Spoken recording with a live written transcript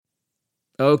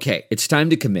Okay, it's time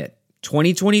to commit.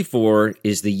 2024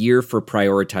 is the year for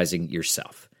prioritizing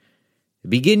yourself.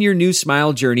 Begin your new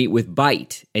smile journey with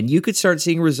Byte, and you could start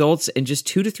seeing results in just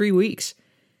 2 to 3 weeks.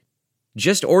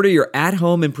 Just order your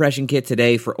at-home impression kit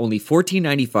today for only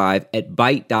 $14.95 at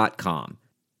Byte.com.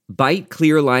 Byte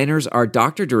clear liners are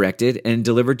doctor-directed and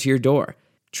delivered to your door.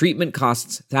 Treatment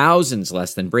costs thousands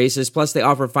less than braces, plus they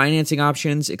offer financing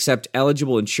options, accept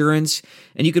eligible insurance,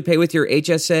 and you could pay with your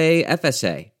HSA,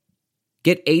 FSA.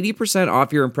 Get 80%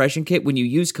 off your impression kit when you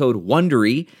use code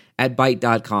WONDERY at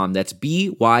Byte.com. That's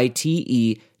BYTE.com.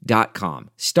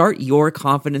 Start your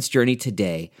confidence journey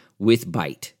today with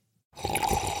Byte.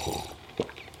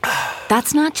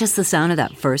 That's not just the sound of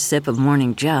that first sip of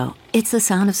Morning Joe. It's the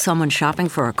sound of someone shopping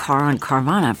for a car on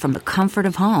Carvana from the comfort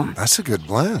of home. That's a good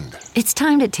blend. It's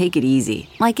time to take it easy,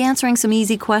 like answering some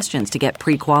easy questions to get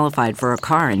pre-qualified for a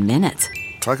car in minutes.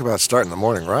 Talk about starting the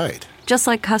morning right. Just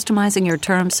like customizing your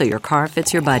terms so your car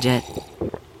fits your budget.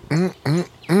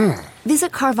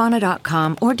 Visit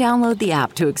Carvana.com or download the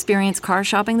app to experience car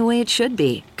shopping the way it should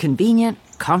be. Convenient,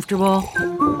 comfortable.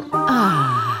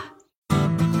 Ah.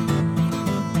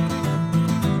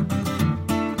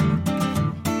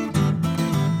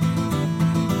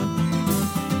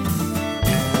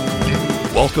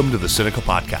 Welcome to the Sinica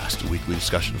Podcast, a weekly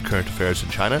discussion of current affairs in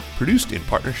China, produced in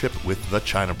partnership with The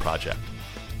China Project.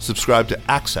 Subscribe to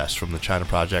Access from The China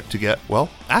Project to get,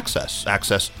 access.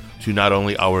 Access to not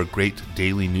only our great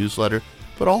daily newsletter,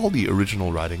 but all the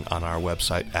original writing on our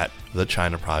website at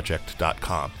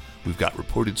thechinaproject.com. We've got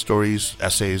reported stories,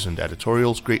 essays, and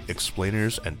editorials, great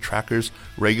explainers and trackers,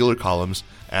 regular columns,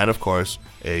 and of course,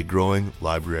 a growing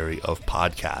library of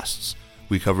podcasts.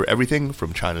 We cover everything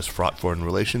from China's fraught foreign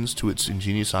relations to its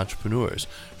ingenious entrepreneurs,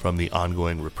 from the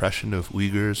ongoing repression of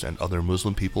Uyghurs and other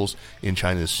Muslim peoples in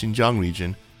China's Xinjiang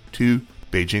region to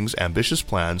Beijing's ambitious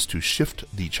plans to shift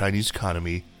the Chinese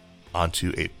economy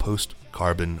onto a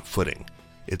post-carbon footing.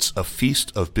 It's a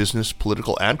feast of business,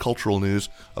 political, and cultural news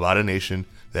about a nation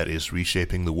that is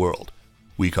reshaping the world.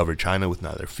 We cover China with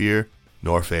neither fear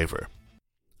nor favor.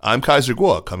 I'm Kaiser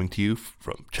Kuo, coming to you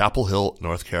from Chapel Hill,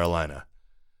 North Carolina.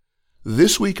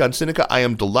 This week on Sinica, I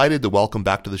am delighted to welcome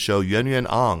back to the show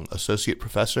Yuanyuan Ang, Associate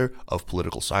Professor of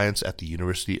Political Science at the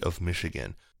University of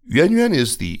Michigan. Yuanyuan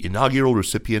is the inaugural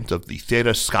recipient of the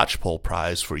Theda Skocpol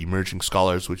Prize for Emerging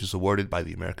Scholars, which is awarded by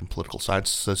the American Political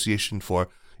Science Association for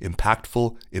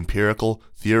impactful, empirical,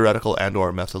 theoretical,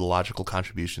 and/or methodological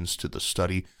contributions to the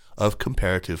study of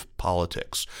comparative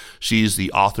politics. She is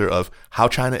the author of How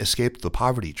China Escaped the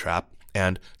Poverty Trap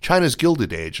and China's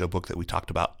Gilded Age, a book that we talked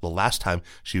about the last time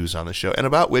she was on the show, and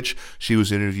about which she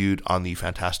was interviewed on the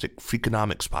fantastic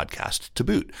Freakonomics podcast to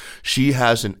boot. She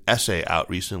has an essay out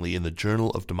recently in the Journal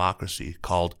of Democracy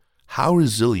called How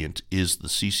Resilient is the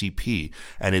CCP?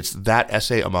 And it's that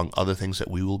essay, among other things,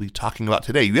 that we will be talking about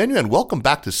today. Yuanyuan, welcome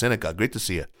back to Sinica. Great to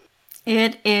see you.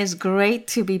 It is great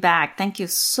to be back. Thank you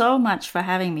so much for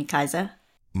having me, Kaiser.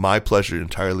 My pleasure,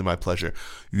 entirely my pleasure.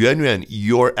 Yuanyuan,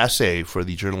 your essay for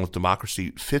the Journal of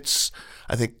Democracy fits,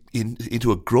 I think,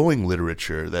 into a growing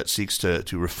literature that seeks to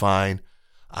refine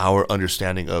our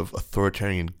understanding of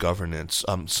authoritarian governance.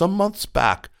 Some months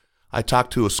back, I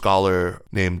talked to a scholar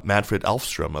named Manfred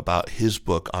Elfstrom about his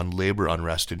book on labor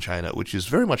unrest in China, which is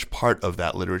very much part of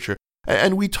that literature.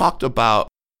 And we talked about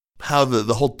how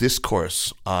the whole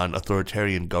discourse on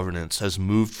authoritarian governance has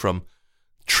moved from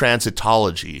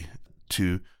transitology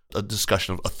to a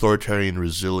discussion of authoritarian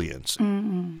resilience.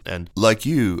 Mm-hmm. And like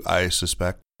you, I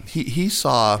suspect, he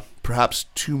saw perhaps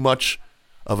too much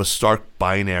of a stark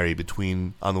binary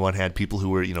between, on the one hand, people who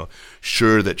were,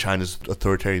 sure that China's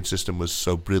authoritarian system was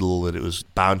so brittle that it was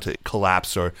bound to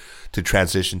collapse or to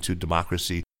transition to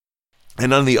democracy.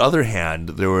 And on the other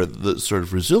hand, there were the sort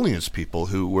of resilience people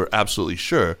who were absolutely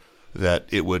sure that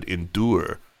it would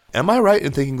endure. Am I right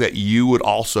in thinking that you would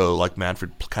also, like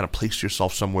Manfred, kind of place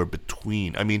yourself somewhere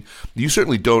between? I mean, you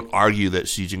certainly don't argue that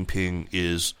Xi Jinping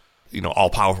is,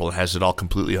 all-powerful and has it all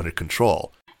completely under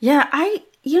control. Yeah,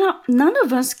 none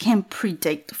of us can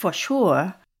predict for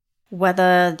sure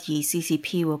whether the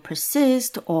CCP will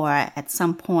persist or at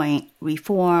some point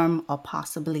reform or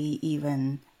possibly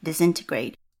even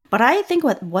disintegrate. But I think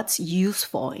what's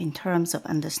useful in terms of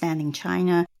understanding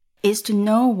China is to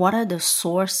know what are the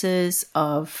sources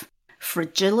of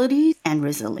fragility and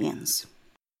resilience.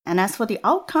 And as for the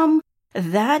outcome,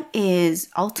 that is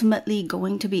ultimately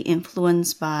going to be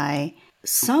influenced by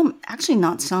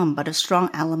but a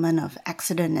strong element of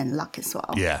accident and luck as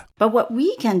well. Yeah. But what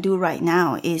we can do right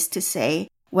now is to say,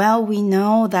 well, we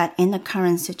know that in the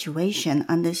current situation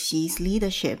under Xi's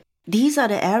leadership, these are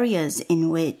the areas in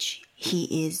which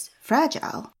he is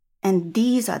fragile. And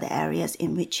these are the areas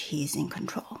in which he's in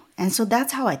control. And so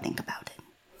that's how I think about it.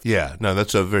 Yeah, no,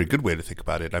 that's a very good way to think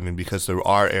about it. I mean, because there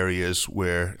are areas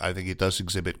where I think it does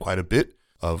exhibit quite a bit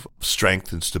of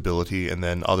strength and stability, and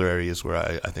then other areas where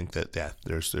I think that, yeah,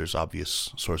 there's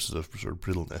obvious sources of sort of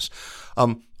brittleness.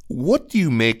 What do you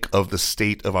make of the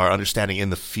state of our understanding in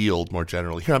the field more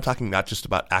generally? Here I'm talking not just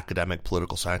about academic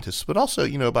political scientists, but also,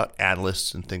 about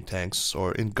analysts and think tanks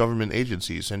or in government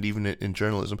agencies and even in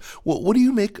journalism. What do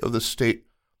you make of the state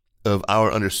of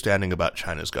our understanding about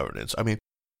China's governance? I mean,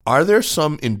 are there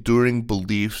some enduring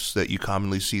beliefs that you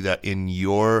commonly see that, in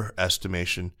your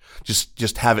estimation,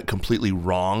 just have it completely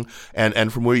wrong?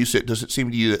 And from where you sit, does it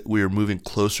seem to you that we are moving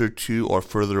closer to or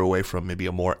further away from maybe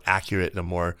a more accurate and a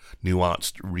more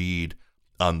nuanced read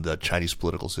on the Chinese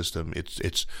political system,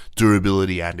 its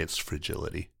durability and its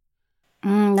fragility?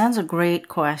 That's a great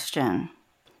question.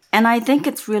 And I think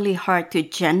it's really hard to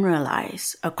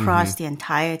generalize across the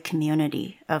entire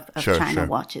community of China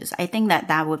watchers. I think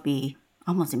that would be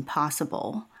almost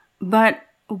impossible. But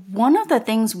one of the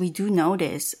things we do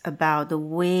notice about the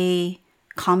way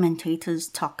commentators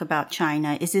talk about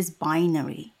China is this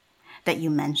binary that you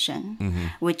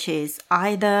mentioned, which is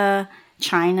either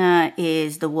China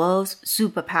is the world's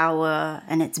superpower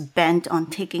and it's bent on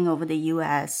taking over the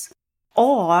US,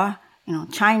 or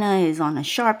China is on a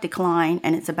sharp decline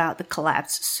and it's about to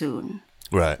collapse soon.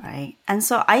 Right. And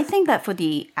so I think that for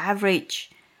the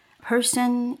average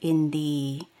person in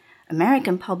the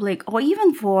American public, or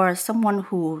even for someone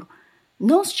who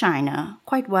knows China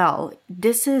quite well,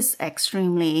 this is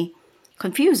extremely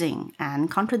confusing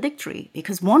and contradictory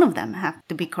because one of them have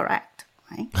to be correct,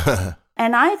 right?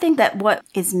 And I think that what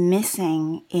is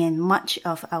missing in much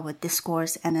of our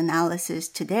discourse and analysis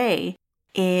today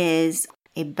is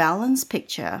a balanced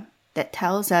picture that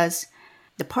tells us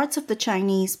the parts of the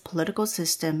Chinese political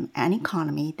system and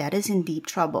economy that is in deep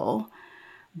trouble,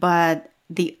 but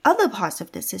the other parts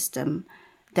of the system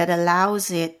that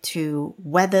allows it to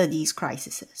weather these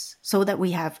crises, so that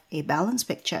we have a balanced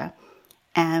picture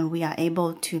and we are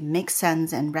able to make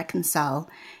sense and reconcile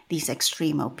these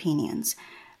extreme opinions.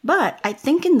 But I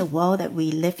think in the world that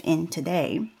we live in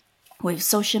today, with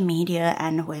social media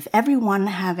and with everyone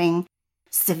having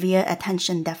severe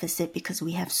attention deficit because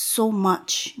we have so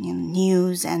much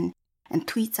news and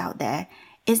tweets out there,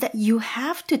 is that you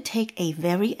have to take a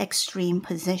very extreme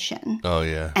position. Oh,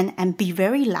 yeah. And be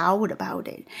very loud about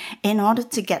it in order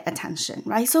to get attention,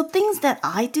 right? So things that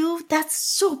I do, that's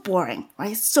so boring,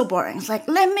 right? So boring. It's like,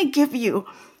 let me give you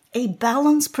a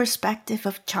balanced perspective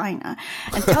of China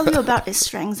and tell you about its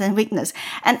strengths and weakness.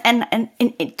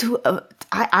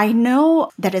 I know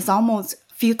that it's almost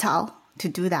futile to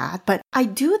do that, but I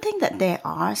do think that there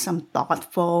are some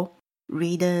thoughtful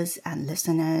readers and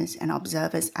listeners and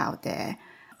observers out there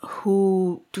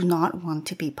who do not want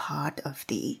to be part of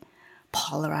the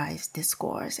polarized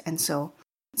discourse. And so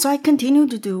I continue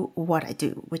to do what I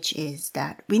do, which is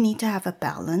that we need to have a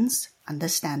balanced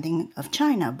understanding of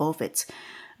China, both its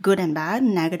good and bad,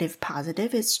 negative,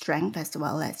 positive, its strength as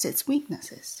well as its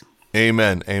weaknesses.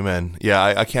 Amen. Amen. Yeah,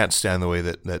 I can't stand the way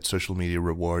that social media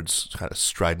rewards kind of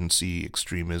stridency,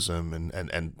 extremism,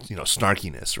 and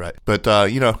snarkiness, right? But,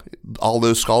 all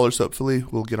those scholars, hopefully,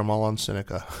 we'll get them all on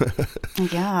Sinica.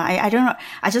 Yeah, I don't know.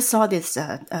 I just saw this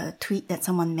tweet that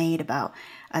someone made about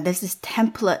there's this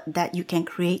template that you can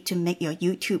create to make your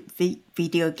YouTube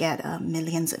video get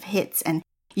millions of hits. And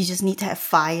you just need to have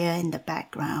fire in the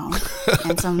background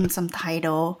and some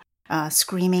title.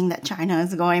 Screaming that China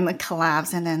is going to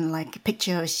collapse, and then like a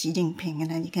picture of Xi Jinping,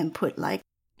 and then you can put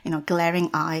glaring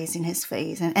eyes in his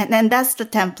face, and then that's the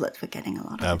template for getting a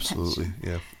lot of Absolutely, attention.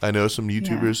 Yeah. I know some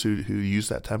YouTubers who use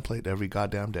that template every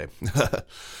goddamn day.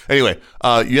 Anyway,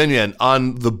 Yuan,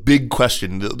 on the big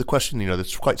question, the question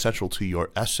that's quite central to your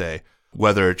essay,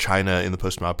 whether China in the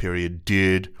post-Mao period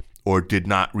did or did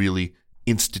not really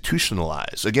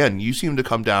institutionalize. Again, you seem to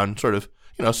come down sort of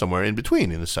somewhere in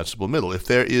between, in the sensible middle. If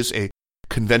there is a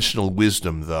conventional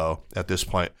wisdom, though, at this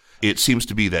point, it seems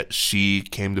to be that Xi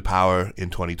came to power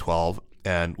in 2012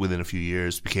 and within a few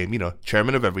years became,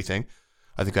 chairman of everything.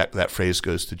 I think that phrase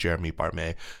goes to Jeremy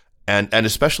Barmé. And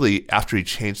especially after he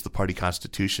changed the party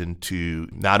constitution to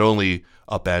not only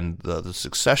upend the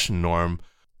succession norm,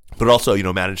 but also,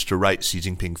 managed to write Xi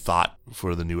Jinping thought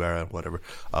for the new era, whatever,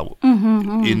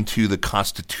 into the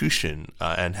constitution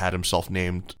and had himself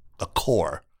named a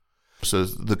core. So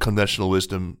the conventional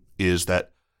wisdom is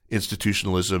that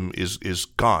institutionalism is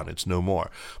gone. It's no more.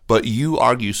 But you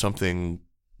argue something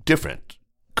different.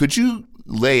 Could you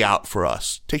lay out for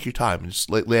us, take your time and just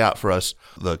lay out for us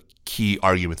the key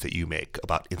argument that you make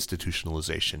about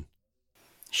institutionalization?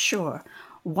 Sure.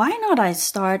 why not I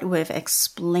start with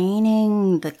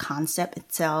explaining the concept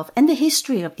itself and the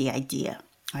history of the idea.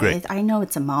 Right? Great. I know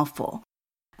it's a mouthful.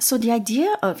 So the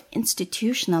idea of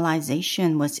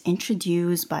institutionalization was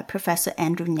introduced by Professor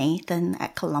Andrew Nathan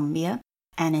at Columbia.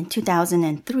 And in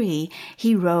 2003,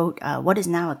 he wrote what is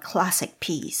now a classic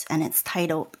piece, and it's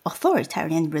titled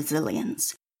Authoritarian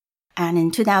Resilience. And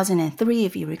in 2003,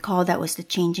 if you recall, that was the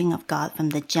changing of guard from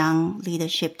the Jiang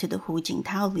leadership to the Hu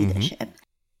Jintao leadership.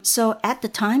 So at the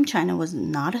time, China was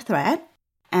not a threat.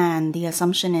 And the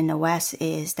assumption in the West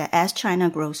is that as China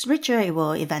grows richer, it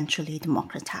will eventually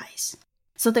democratize.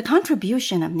 So the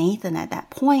contribution of Nathan at that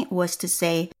point was to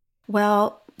say,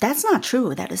 well, that's not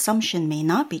true. That assumption may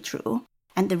not be true.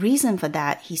 And the reason for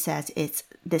that, he says, is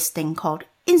this thing called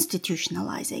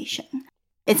institutionalization.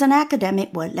 It's an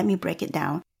academic word. Let me break it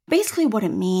down. Basically, what it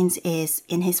means is,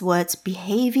 in his words,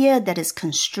 behavior that is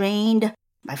constrained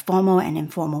by formal and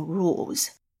informal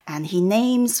rules. And he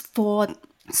names 4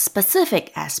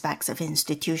 specific aspects of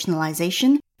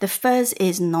institutionalization. The first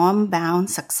is norm-bound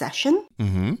succession.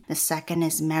 The second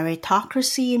is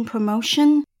meritocracy in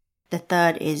promotion. The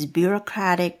third is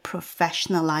bureaucratic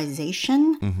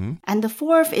professionalization. And the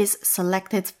fourth is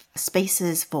selected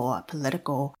spaces for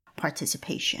political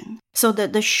participation. So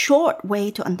the short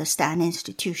way to understand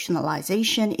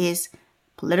institutionalization is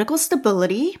political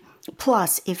stability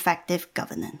plus effective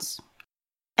governance.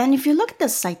 And if you look at the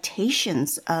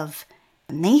citations of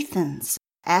Nathan's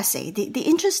essay, the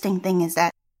interesting thing is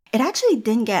that it actually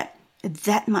didn't get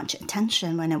that much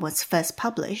attention when it was first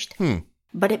published,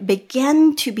 but it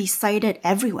began to be cited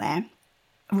everywhere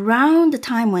around the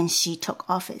time when Xi took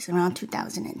office, around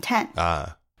 2010.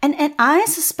 And I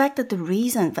suspect that the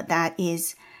reason for that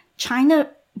is China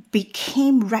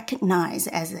became recognized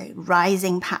as a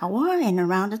rising power in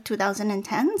around the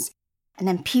 2010s. And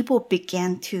then people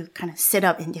began to kind of sit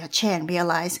up in their chair and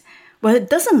realize, well, it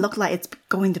doesn't look like it's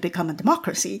going to become a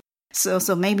democracy. So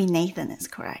maybe Nathan is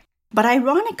correct. But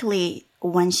ironically,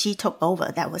 when Xi took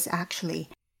over, that was actually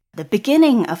the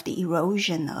beginning of the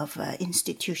erosion of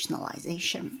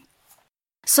institutionalization.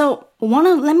 So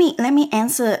let me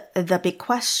answer the big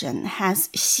question: has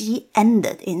Xi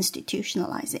ended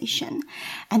institutionalization?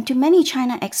 And to many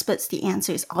China experts, the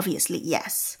answer is obviously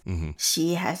yes.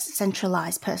 Xi has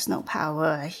centralized personal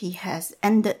power. He has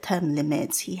ended term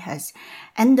limits. He has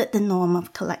ended the norm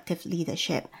of collective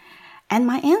leadership. And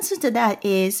my answer to that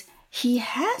is he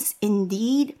has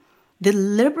indeed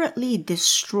deliberately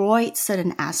destroyed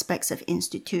certain aspects of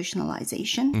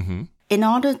institutionalization in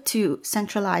order to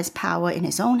centralize power in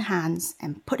his own hands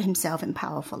and put himself in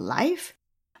power for life.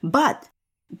 But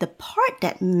the part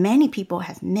that many people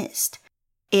have missed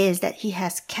is that he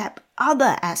has kept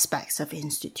other aspects of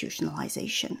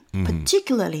institutionalization,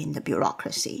 particularly in the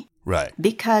bureaucracy. Right.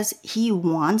 Because he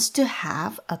wants to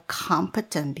have a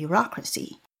competent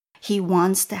bureaucracy. He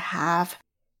wants to have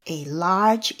a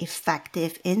large,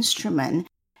 effective instrument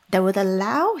that would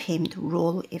allow him to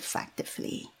rule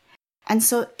effectively. And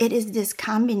so it is this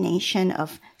combination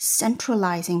of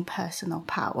centralizing personal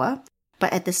power,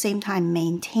 but at the same time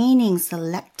maintaining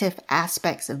selective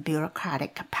aspects of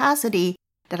bureaucratic capacity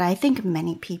that I think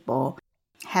many people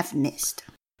have missed.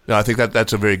 No, I think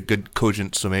that's a very good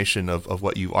cogent summation of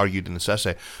what you argued in this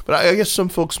essay. But I guess some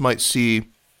folks might see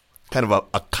kind of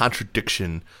a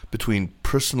contradiction between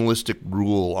personalistic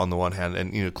rule on the one hand,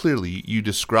 and clearly you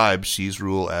describe Xi's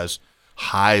rule as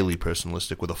highly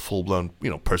personalistic with a full-blown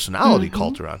personality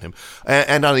cult around him,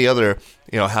 and on the other,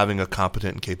 having a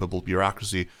competent and capable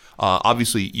bureaucracy.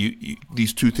 Obviously, you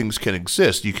these two things can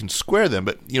exist. You can square them,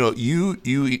 but you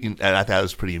and I thought it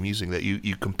was pretty amusing that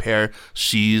you compare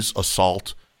Xi's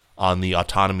assault on the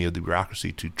autonomy of the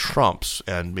bureaucracy to Trump's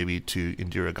and maybe to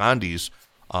Indira Gandhi's.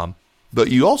 But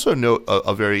you also note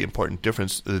a very important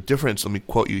difference. The difference, let me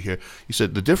quote you here. You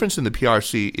said, the difference in the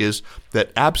PRC is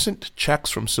that absent checks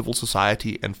from civil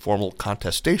society and formal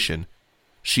contestation,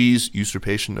 Xi's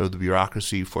usurpation of the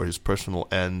bureaucracy for his personal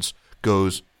ends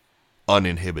goes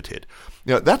uninhibited.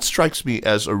 That strikes me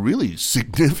as a really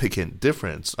significant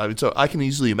difference. I mean, so I can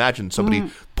easily imagine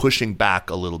somebody pushing back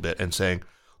a little bit and saying,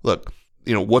 look,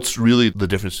 what's really the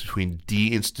difference between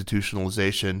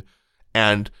deinstitutionalization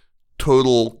and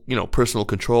total, personal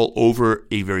control over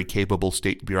a very capable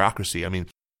state bureaucracy? I mean,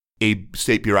 a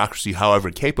state bureaucracy,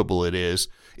 however capable it is,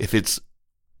 if it's,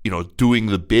 doing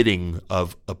the bidding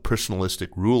of a personalistic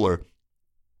ruler,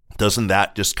 doesn't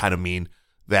that just kind of mean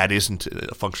that isn't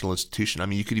a functional institution? I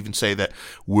mean, you could even say that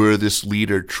were this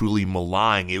leader truly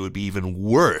malign, it would be even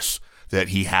worse that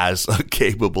he has a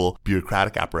capable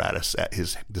bureaucratic apparatus at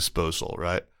his disposal,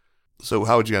 right? So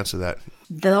how would you answer that?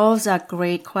 Those are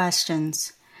great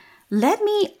questions. Let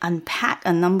me unpack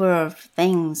a number of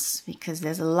things because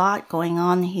there's a lot going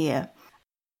on here.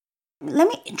 Let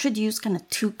me introduce kind of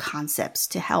two concepts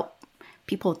to help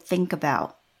people think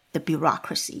about the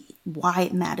bureaucracy, why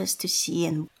it matters to Xi,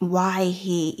 and why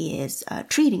he is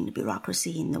treating the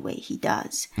bureaucracy in the way he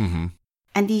does. Mm-hmm.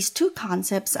 And these two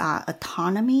concepts are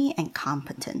autonomy and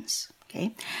competence.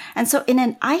 Okay, and so in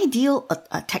an ideal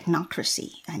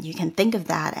technocracy, and you can think of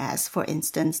that as, for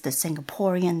instance, the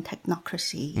Singaporean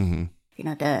technocracy,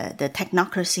 the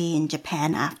technocracy in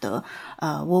Japan after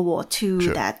World War II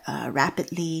that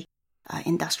rapidly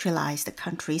industrialized the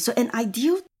country. So an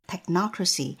ideal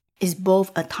technocracy is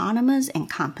both autonomous and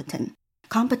competent.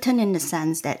 Competent in the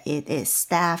sense that it is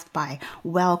staffed by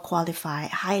well-qualified,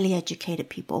 highly educated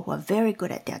people who are very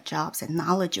good at their jobs and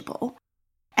knowledgeable.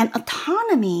 And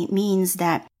autonomy means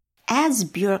that as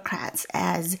bureaucrats,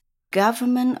 as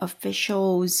government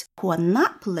officials who are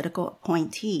not political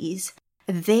appointees,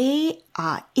 they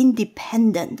are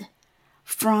independent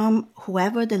from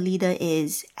whoever the leader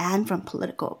is and from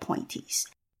political appointees.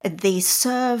 They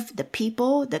serve the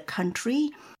people, the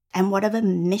country, and whatever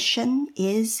mission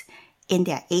is in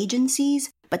their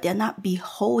agencies, but they're not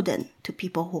beholden to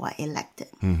people who are elected.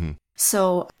 Mm-hmm.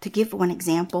 So to give one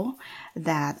example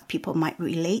that people might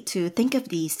relate to, think of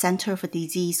the Center for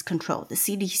Disease Control, the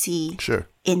CDC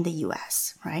in the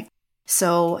US, right?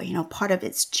 So, part of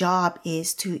its job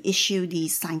is to issue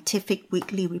these scientific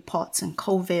weekly reports on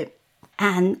COVID.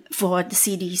 And for the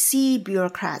CDC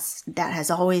bureaucrats, that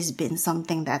has always been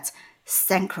something that's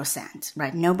sacrosanct,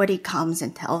 right? Nobody comes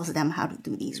and tells them how to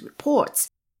do these reports.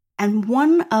 And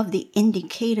one of the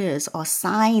indicators or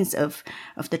signs of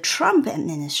the Trump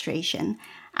administration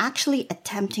actually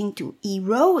attempting to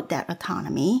erode that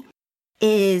autonomy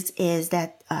is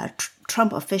that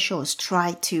Trump officials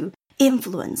try to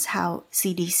influence how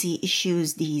CDC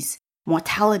issues these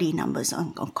mortality numbers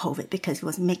on COVID because it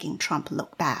was making Trump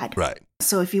look bad. Right.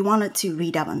 So if you wanted to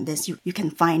read up on this, you can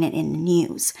find it in the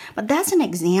news. But that's an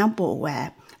example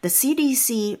where the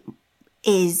CDC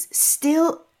is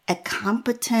still a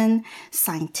competent,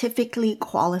 scientifically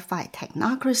qualified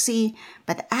technocracy,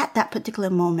 but at that particular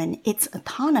moment, its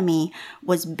autonomy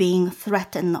was being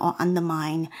threatened or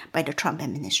undermined by the Trump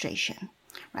administration,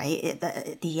 right?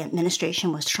 The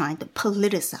administration was trying to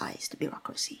politicize the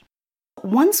bureaucracy.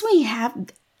 Once we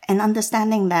have an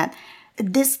understanding that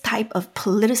this type of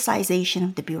politicization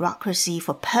of the bureaucracy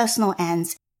for personal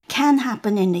ends can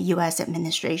happen in the U.S.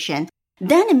 administration,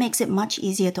 then it makes it much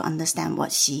easier to understand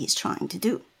what Xi is trying to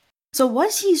do. So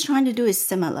what Xi is trying to do is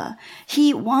similar.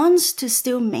 He wants to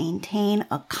still maintain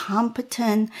a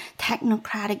competent,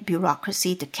 technocratic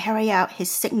bureaucracy to carry out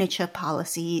his signature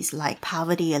policies like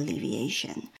poverty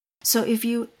alleviation. So if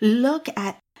you look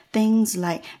at things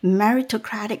like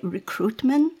meritocratic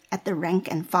recruitment at the rank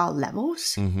and file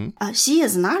levels, Xi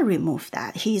has not removed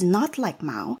that. He's not like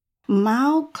Mao.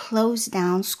 Mao closed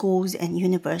down schools and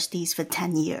universities for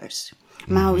 10 years.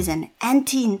 Mao is an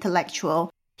anti-intellectual.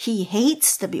 He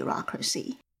hates the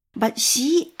bureaucracy. But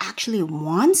Xi actually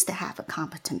wants to have a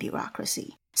competent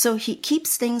bureaucracy. So he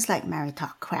keeps things like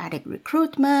meritocratic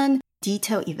recruitment,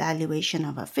 detailed evaluation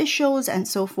of officials, and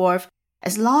so forth,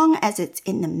 as long as it's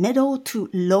in the middle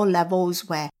to low levels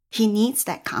where he needs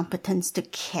that competence to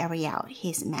carry out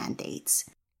his mandates.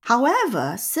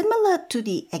 However, similar to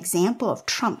the example of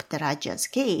Trump that I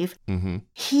just gave,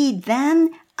 he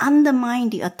then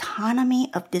undermined the autonomy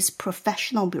of this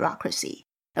professional bureaucracy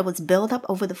that was built up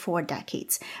over the 4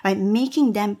 decades by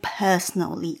making them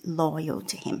personally loyal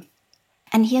to him.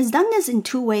 And he has done this in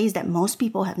 2 ways that most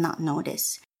people have not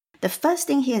noticed. The first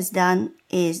thing he has done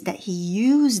is that he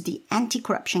used the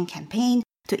anti-corruption campaign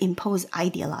to impose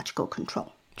ideological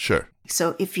control. Sure.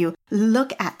 So if you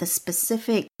look at the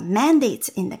specific mandates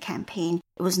in the campaign,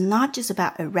 it was not just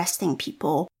about arresting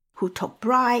people who took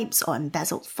bribes or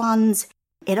embezzled funds.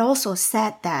 It also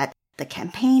said that the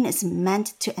campaign is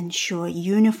meant to ensure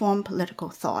uniform political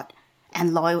thought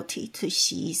and loyalty to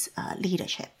Xi's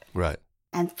leadership. Right.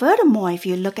 And furthermore, if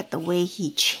you look at the way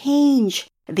he changed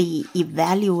the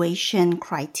evaluation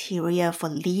criteria for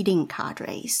leading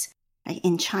cadres, right?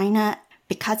 In China,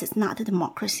 because it's not a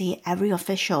democracy, every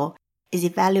official is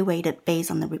evaluated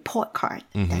based on the report card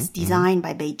that's designed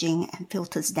by Beijing and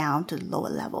filters down to lower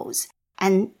levels.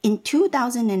 And in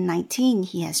 2019,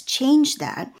 he has changed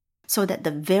that so that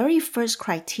the very first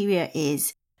criteria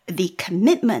is the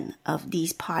commitment of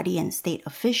these party and state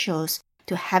officials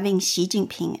to having Xi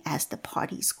Jinping as the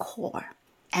party's core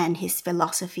and his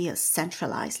philosophy of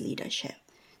centralized leadership.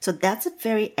 So that's a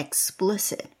very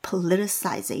explicit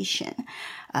politicization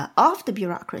of the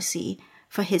bureaucracy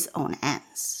for his own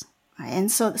ends. Right?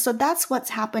 And so that's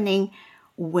what's happening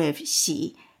with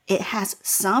Xi it has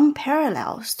some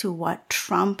parallels to what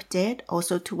Trump did,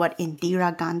 also to what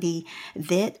Indira Gandhi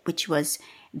did, which was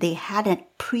they had a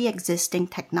pre-existing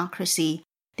technocracy.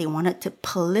 They wanted to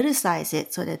politicize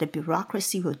it so that the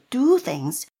bureaucracy would do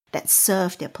things that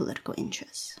serve their political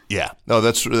interests. Yeah, no,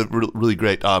 that's really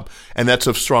great. And that's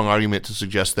a strong argument to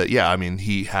suggest that, yeah, I mean,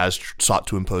 he has sought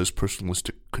to impose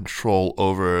personalistic control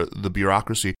over the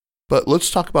bureaucracy. But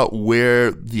let's talk about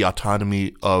where the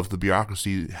autonomy of the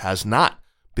bureaucracy has not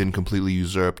been completely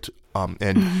usurped.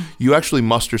 And you actually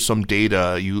muster some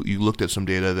data. You looked at some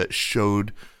data that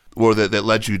showed, or that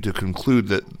led you to conclude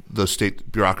that the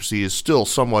state bureaucracy is still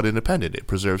somewhat independent. It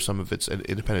preserves some of its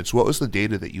independence. What was the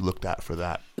data that you looked at for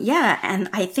that? Yeah, and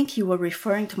I think you were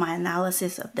referring to my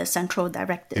analysis of the central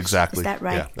directives. Exactly. Is that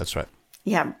right? Yeah, that's right.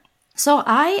 Yeah. So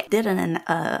I did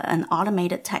an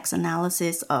automated text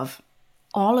analysis of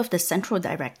all of the central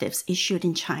directives issued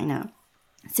in China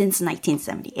since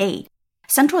 1978.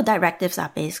 Central directives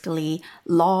are basically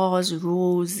laws,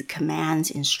 rules, commands,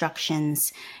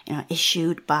 instructions,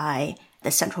 issued by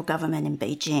the central government in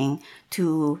Beijing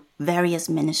to various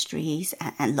ministries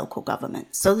and local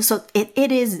governments. So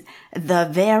it is the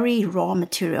very raw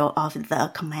material of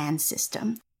the command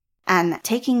system. And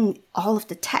taking all of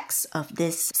the texts of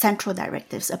these central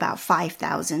directives, about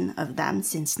 5,000 of them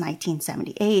since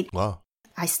 1978, wow.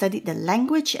 I studied the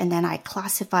language and then I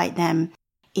classified them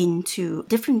into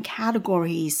different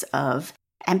categories of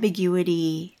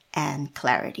ambiguity and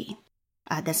clarity.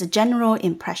 There's a general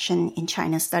impression in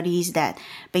China studies that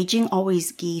Beijing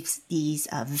always gives these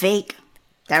vague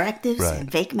directives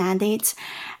and vague mandates.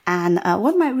 And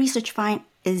what my research finds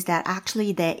is that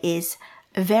actually there is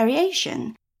a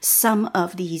variation. Some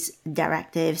of these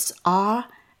directives are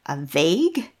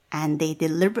vague and they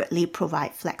deliberately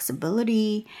provide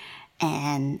flexibility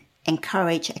and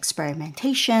encourage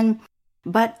experimentation.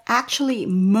 But actually,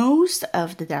 most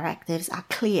of the directives are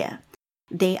clear.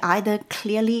 They either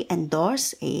clearly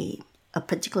endorse a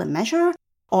particular measure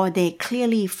or they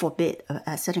clearly forbid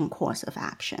a certain course of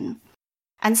action.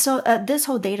 And so this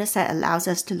whole data set allows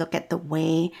us to look at the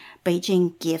way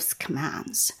Beijing gives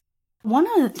commands. One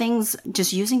of the things,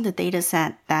 just using the data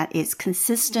set that is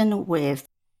consistent with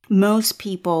most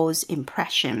people's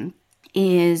impression,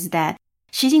 is that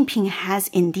Xi Jinping has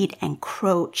indeed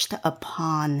encroached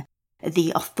upon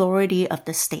the authority of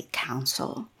the State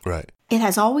Council. Right. It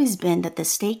has always been that the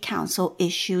State Council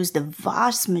issues the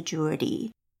vast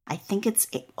majority, I think it's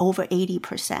over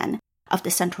 80%, of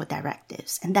the central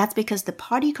directives. And that's because the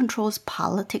party controls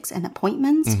politics and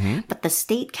appointments, but the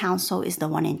State Council is the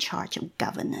one in charge of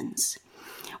governance.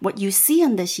 What you see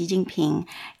under Xi Jinping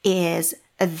is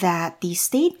that the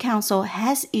State Council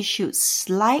has issued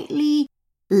slightly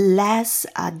less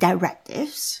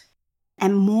directives,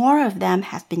 and more of them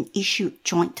have been issued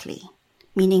jointly,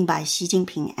 meaning by Xi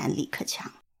Jinping and Li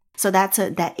Keqiang. So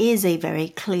that is a very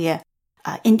clear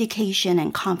indication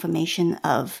and confirmation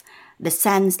of the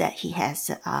sense that he has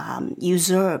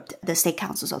usurped the State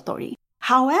Council's authority.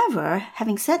 However,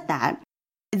 having said that,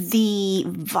 the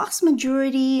vast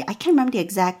majority, I can't remember the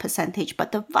exact percentage,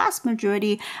 but the vast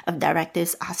majority of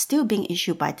directives are still being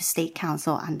issued by the State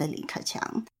Council under Li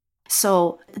Keqiang.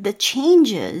 So the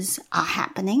changes are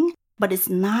happening, but it's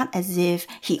not as if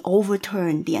he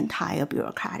overturned the entire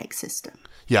bureaucratic system.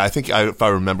 Yeah, I think if I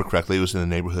remember correctly, it was in the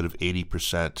neighborhood of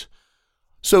 80%.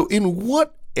 So in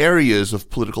what areas of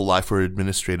political life or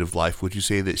administrative life would you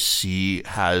say that Xi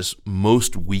has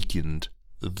most weakened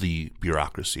the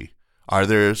bureaucracy? Are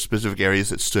there specific areas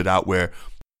that stood out where,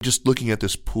 just looking at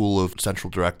this pool of central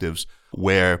directives,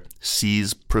 where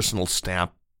Xi's personal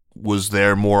stamp was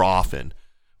there more often?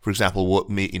 For example, what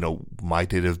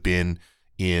might it have been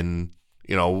in,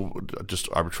 just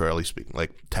arbitrarily speaking,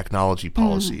 like technology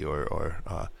policy or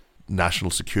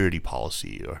national security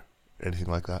policy or anything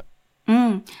like that?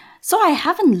 So I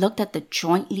haven't looked at the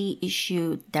jointly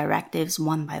issued directives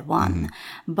one by one,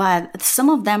 but some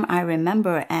of them I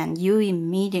remember, and you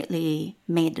immediately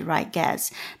made the right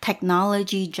guess.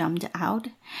 Technology jumped out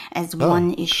as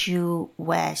one issue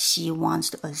where Xi wants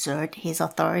to assert his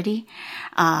authority.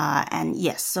 And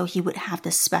yes, so he would have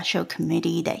the special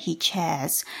committee that he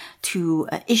chairs to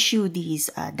issue these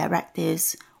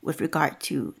directives with regard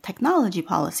to technology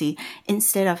policy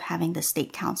instead of having the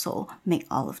State Council make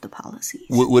all of the policies.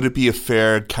 Would it be a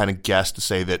fair kind of guess to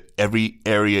say that every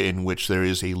area in which there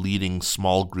is a leading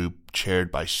small group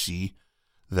chaired by Xi,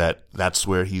 that's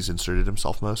where he's inserted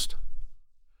himself most?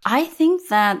 I think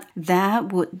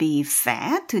that would be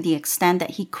fair to the extent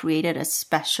that he created a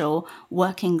special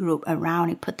working group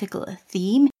around a particular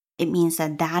theme. It means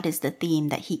that is the theme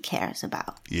that he cares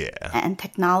about. Yeah. And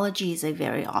technology is a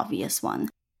very obvious one.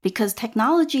 because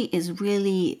technology is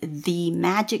really the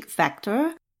magic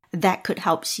factor that could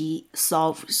help Xi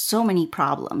solve so many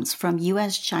problems, from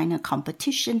US-China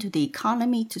competition to the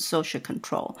economy to social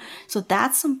control. So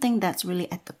that's something that's really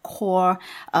at the core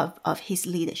of his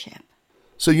leadership.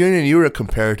 So Yuan, you're a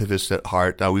comparativist at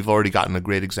heart. Now, we've already gotten a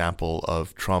great example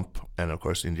of Trump and, of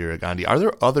course, Indira Gandhi. Are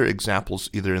there other examples,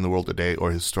 either in the world today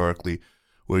or historically,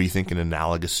 where you think an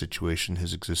analogous situation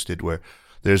has existed, where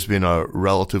there's been a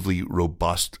relatively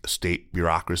robust state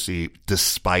bureaucracy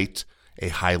despite a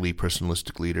highly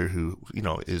personalistic leader who,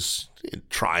 is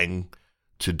trying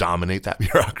to dominate that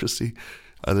bureaucracy?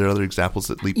 Are there other examples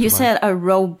that leap to mind? You said a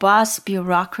robust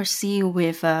bureaucracy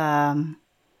with a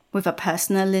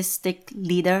personalistic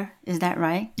leader. Is that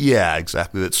right? Yeah,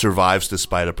 exactly. That survives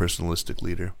despite a personalistic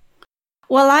leader.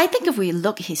 Well, I think if we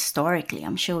look historically,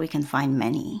 I'm sure we can find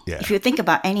many. Yeah. If you think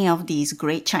about any of these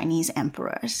great Chinese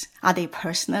emperors, are they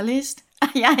personalist?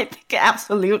 Yeah, I think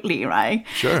absolutely, right?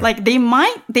 Sure. Like they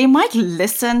might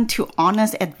listen to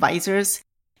honest advisors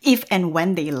if and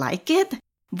when they like it.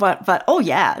 But oh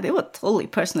yeah, they were totally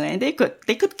personal, and they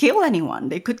could kill anyone.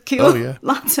 They could kill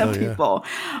lots of people.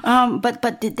 Yeah.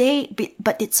 But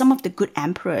did some of the good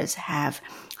emperors have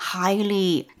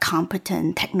highly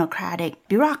competent technocratic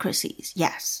bureaucracies?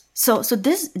 Yes. So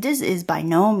this is by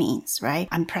no means, right,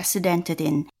 unprecedented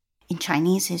in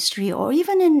Chinese history or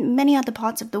even in many other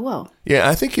parts of the world. Yeah,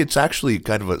 I think it's actually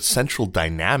kind of a central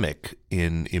dynamic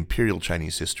in imperial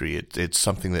Chinese history. It's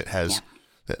something that has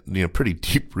pretty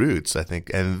deep roots, I think.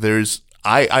 And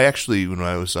I actually, when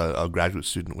I was a graduate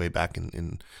student way back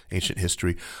in ancient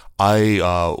history,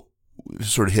 I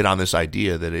sort of hit on this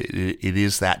idea that it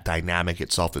is that dynamic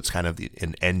itself that's kind of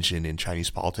an engine in Chinese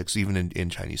politics, even in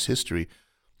Chinese history,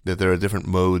 that there are different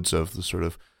modes of the sort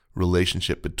of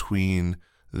relationship between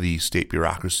the state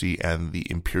bureaucracy and the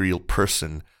imperial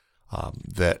person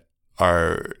that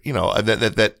are,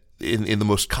 that in the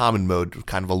most common mode,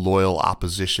 kind of a loyal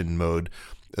opposition mode,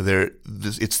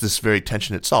 it's this very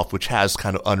tension itself, which has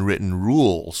kind of unwritten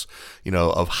rules,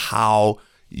 of how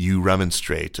you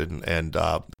remonstrate and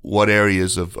what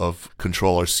areas of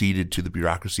control are ceded to the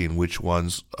bureaucracy and which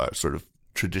ones are sort of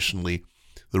traditionally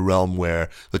the realm where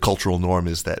the cultural norm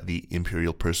is that the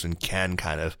imperial person can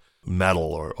kind of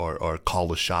meddle or call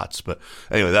the shots. But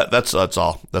anyway, that's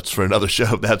all. That's for another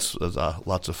show. That's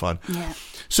lots of fun. Yeah.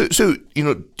 So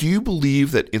do you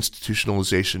believe that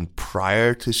institutionalization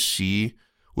prior to Xi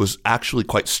was actually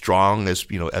quite strong, as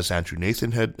Andrew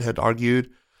Nathan had argued,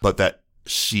 but that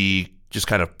Xi just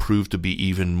kind of proved to be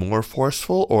even more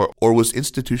forceful, or was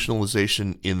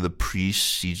institutionalization in the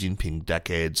pre-Xi Jinping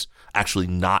decades actually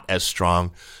not as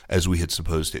strong as we had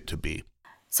supposed it to be?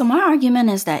 So my argument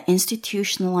is that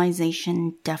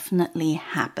institutionalization definitely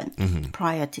happened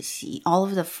prior to Xi. All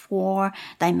of the 4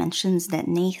 dimensions that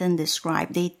Nathan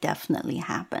described, they definitely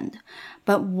happened.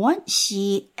 But what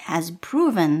Xi has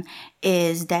proven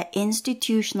is that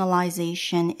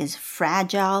institutionalization is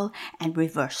fragile and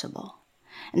reversible,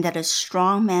 and that a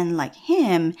strong man like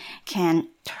him can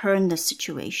turn the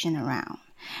situation around.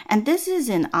 And this is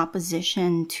in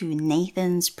opposition to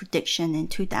Nathan's prediction in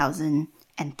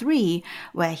 2003,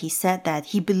 where he said that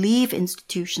he believed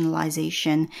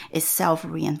institutionalization is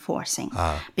self-reinforcing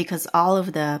because all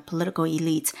of the political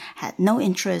elites had no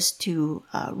interest to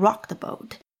rock the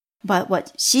boat. But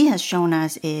what Xi has shown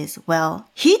us is, well,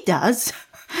 he does.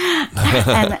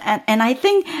 and I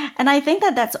think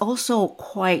that that's also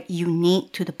quite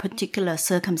unique to the particular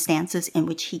circumstances in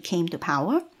which he came to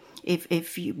power.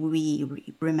 If we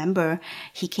remember,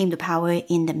 he came to power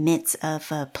in the midst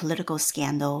of a political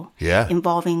scandal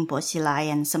involving Bo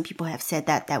Xilai, and some people have said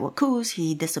that were coups.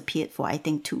 He disappeared for, I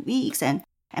think, 2 weeks, and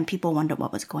people wondered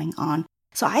what was going on.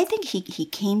 So I think he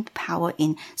came to power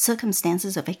in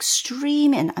circumstances of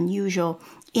extreme and unusual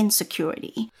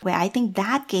insecurity, where I think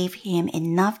that gave him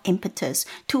enough impetus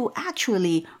to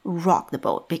actually rock the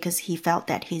boat, because he felt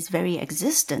that his very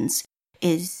existence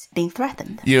is being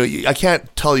threatened. I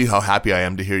can't tell you how happy I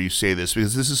am to hear you say this,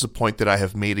 because this is a point that I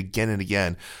have made again and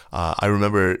again. I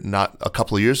remember not a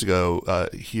couple of years ago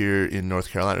here in North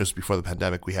Carolina, it was before the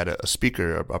pandemic, we had a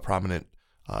speaker, a prominent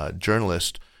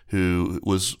journalist who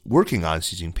was working on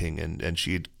Xi Jinping, and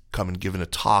she had come and given a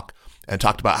talk and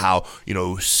talked about how,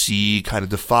 Xi kind of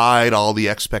defied all the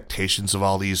expectations of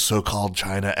all these so-called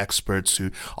China experts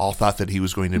who all thought that he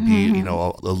was going to be,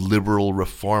 a liberal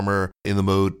reformer in the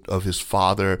mode of his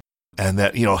father. And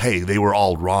that, hey, they were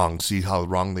all wrong. See how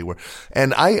wrong they were.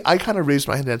 And I kind of raised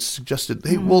my hand and suggested,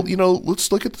 hey, well,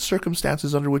 let's look at the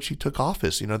circumstances under which he took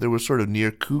office. There were sort of near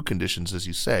coup conditions, as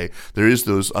you say. There is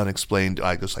those unexplained,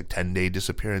 I guess, like 10-day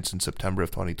disappearance in September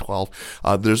of 2012.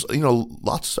 There's,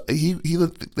 lots,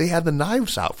 they had the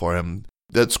knives out for him.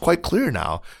 That's quite clear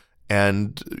now.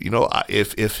 And,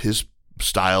 if his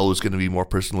style is going to be more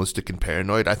personalistic and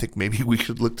paranoid, I think maybe we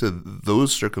could look to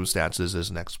those circumstances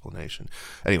as an explanation.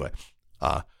 Anyway,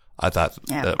 I thought...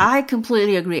 Yeah, I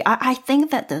completely agree. I think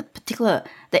that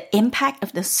the impact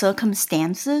of the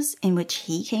circumstances in which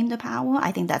he came to power,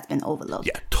 I think that's been overlooked.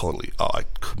 Yeah, totally. Oh, I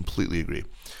completely agree.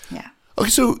 Yeah. Okay,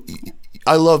 so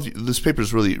I love this paper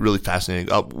is really, really fascinating.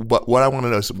 But what I want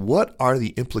to know is, what are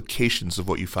the implications of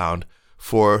what you found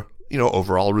for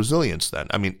overall resilience then?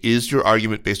 I mean, is your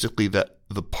argument basically that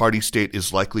the party state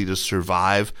is likely to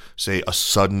survive, say, a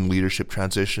sudden leadership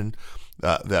transition,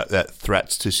 that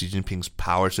threats to Xi Jinping's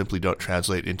power simply don't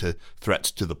translate into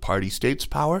threats to the party state's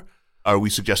power? Are we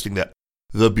suggesting that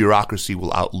the bureaucracy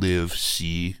will outlive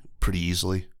Xi pretty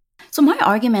easily? So my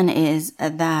argument is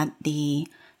that the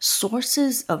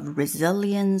sources of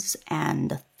resilience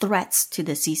and the threats to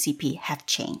the CCP have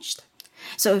changed.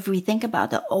 So if we think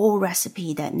about the old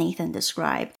recipe that Nathan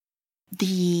described,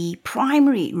 the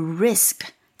primary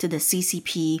risk to the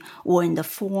CCP were in the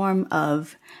form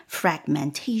of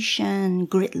fragmentation,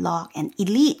 gridlock, and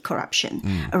elite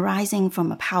corruption arising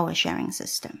from a power-sharing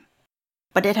system.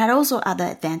 But it had also other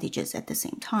advantages at the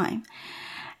same time.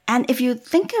 And if you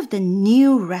think of the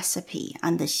new recipe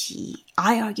under Xi,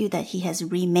 I argue that he has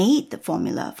remade the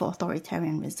formula for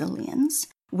authoritarian resilience,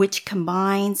 which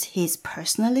combines his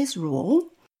personalist rule.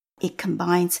 It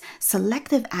combines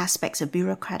selective aspects of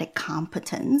bureaucratic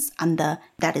competence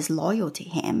that is loyal to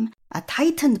him, a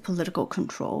tightened political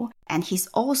control, and he's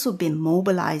also been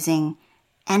mobilizing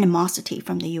animosity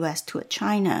from the US toward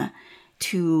China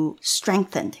to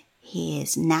strengthen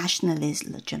his nationalist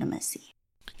legitimacy.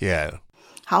 Yeah.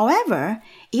 However,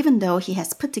 even though he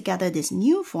has put together this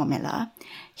new formula,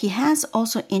 he has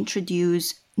also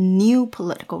introduced new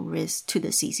political risks to the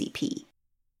CCP.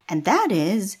 And that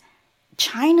is,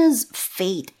 China's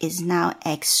fate is now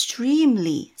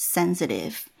extremely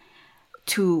sensitive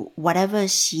to whatever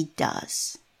Xi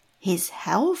does. His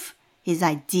health, his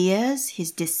ideas,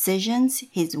 his decisions,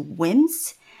 his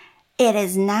whims, it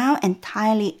is now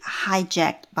entirely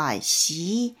hijacked by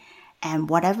Xi and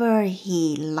whatever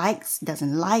he likes,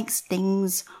 doesn't like,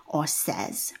 thinks, or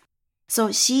says.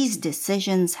 So Xi's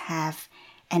decisions have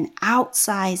an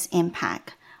outsized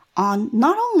impact on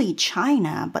not only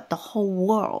China, but the whole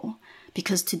world,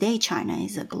 because today China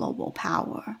is a global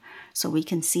power. So we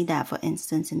can see that, for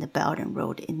instance, in the Belt and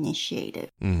Road Initiative.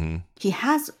 Mm-hmm. He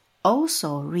has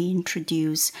also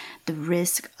reintroduced the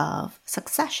risk of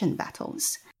succession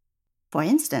battles. For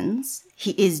instance,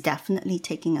 he is definitely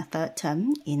taking a third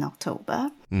term in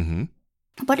October. Mm-hmm.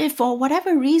 But if for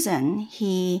whatever reason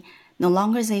he no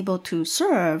longer is able to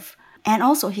serve, and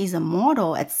also he's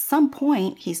immortal, at some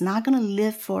point he's not going to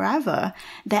live forever,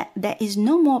 that there is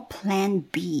no more plan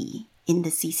B in the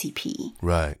CCP.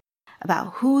 Right.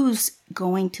 About who's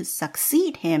going to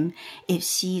succeed him if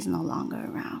she's no longer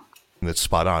around. That's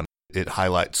spot on. It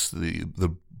highlights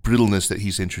the brittleness that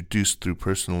he's introduced through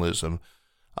personalism.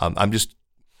 I'm just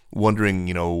wondering,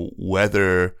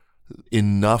 whether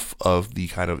enough of the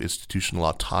kind of institutional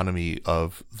autonomy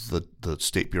of the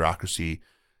state bureaucracy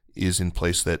is in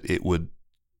place that it would,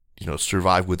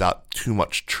 survive without too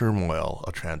much turmoil,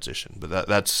 a transition. But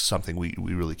that's something we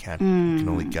really can't, we can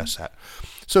only guess at.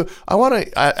 So I want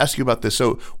to ask you about this.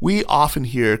 So we often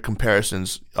hear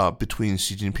comparisons between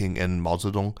Xi Jinping and Mao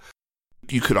Zedong.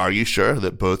 You could argue, sure,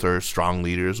 that both are strong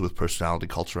leaders with personality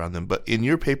culture around them. But in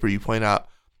your paper, you point out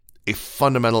a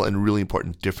fundamental and really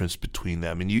important difference between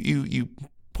them. And you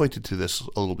pointed to this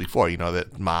a little before,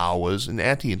 that Mao was an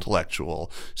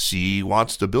anti-intellectual. Xi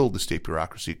wants to build the state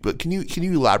bureaucracy. But can you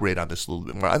elaborate on this a little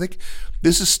bit more? I think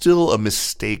this is still a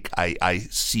mistake I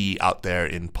see out there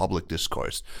in public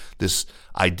discourse. This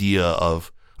idea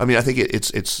of, I think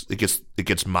it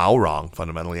gets Mao wrong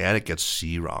fundamentally, and it gets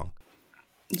Xi wrong.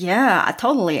 Yeah,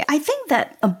 totally. I think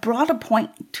that a broader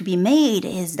point to be made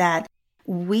is that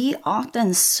we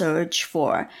often search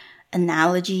for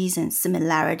analogies and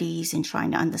similarities in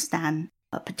trying to understand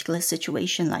a particular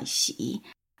situation like Xi.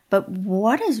 But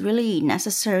what is really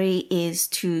necessary is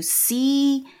to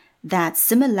see that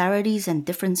similarities and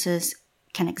differences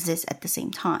can exist at the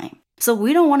same time. So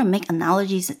we don't want to make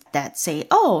analogies that say,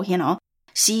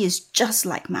 Xi is just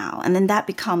like Mao, and then that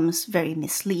becomes very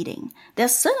misleading. There are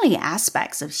certainly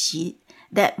aspects of Xi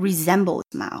that resemble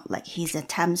Mao, like his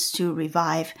attempts to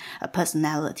revive a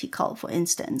personality cult, for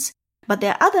instance. But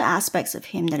there are other aspects of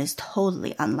him that is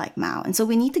totally unlike Mao. And so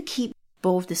we need to keep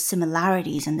both the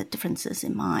similarities and the differences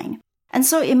in mind. And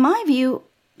so in my view,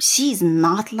 Xi is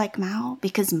not like Mao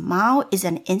because Mao is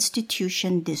an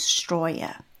institution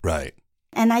destroyer. Right.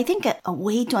 And I think a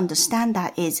way to understand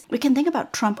that is we can think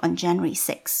about Trump on January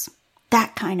 6th,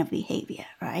 that kind of behavior,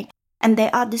 right? And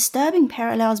there are disturbing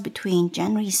parallels between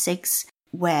January 6th,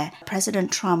 where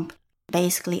President Trump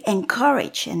basically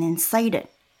encouraged and incited,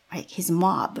 right, his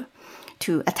mob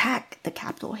to attack the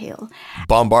Capitol Hill.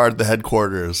 Bombard the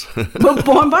headquarters.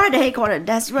 Bombard the headquarters,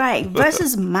 that's right.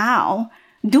 Versus Mao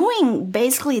doing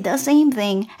basically the same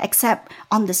thing, except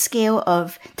on the scale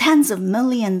of tens of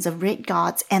millions of Red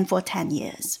Guards and for 10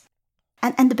 years.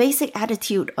 And the basic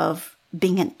attitude of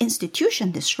being an institution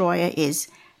destroyer is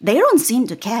they don't seem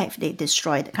to care if they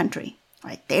destroy the country,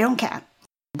 right? They don't care.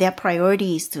 Their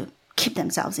priority is to keep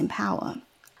themselves in power.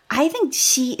 I think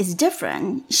Xi is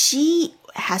different. Xi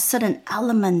has certain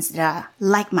elements that are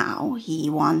like Mao. He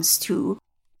wants to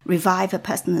revive a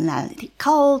personality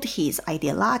cult. He's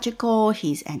ideological.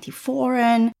 He's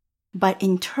anti-foreign. But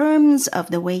in terms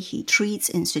of the way he treats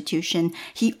institution,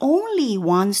 he only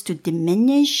wants to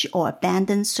diminish or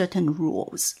abandon certain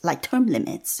rules, like term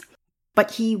limits.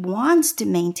 But he wants to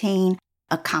maintain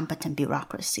a competent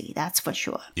bureaucracy, that's for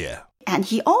sure. Yeah. And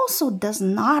he also does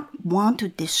not want to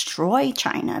destroy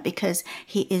China because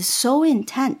he is so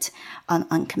intent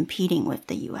on competing with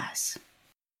the U.S.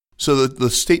 So the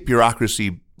state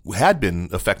bureaucracy had been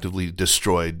effectively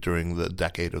destroyed during the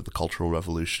decade of the Cultural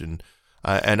Revolution.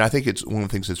 And I think it's one of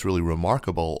the things that's really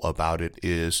remarkable about it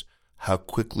is how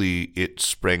quickly it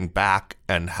sprang back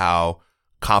and how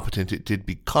competent it did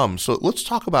become. So let's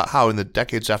talk about how in the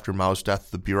decades after Mao's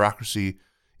death, the bureaucracy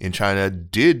in China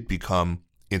did become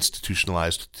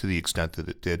institutionalized to the extent that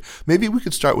it did. Maybe we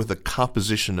could start with the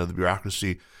composition of the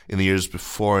bureaucracy in the years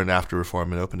before and after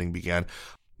reform and opening began.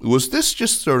 Was this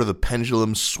just sort of the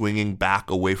pendulum swinging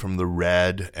back away from the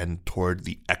red and toward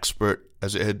the expert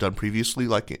as it had done previously,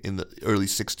 like in the early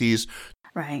 60s?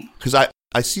 Right. Because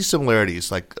I see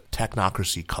similarities, like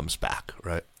technocracy comes back,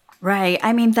 right? Right.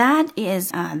 I mean, that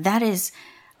is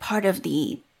part of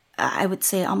the, I would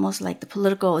say, almost like the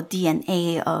political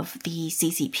DNA of the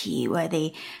CCP, where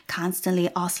they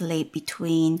constantly oscillate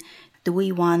between, do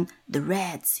we want the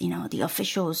Reds, the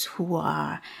officials who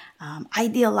are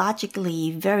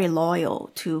ideologically very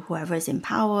loyal to whoever is in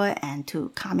power and to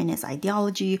communist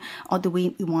ideology, or do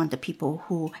we want the people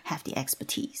who have the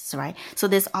expertise, right? So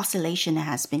this oscillation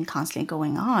has been constantly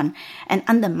going on. And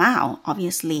under Mao,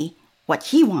 obviously, what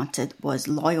he wanted was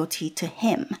loyalty to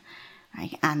him,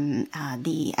 right? And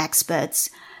the experts,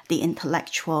 the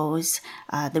intellectuals,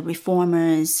 the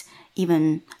reformers,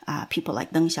 even people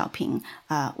like Deng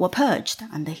Xiaoping were purged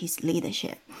under his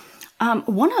leadership.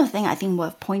 One other thing I think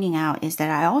worth pointing out is that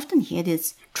I often hear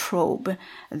this trope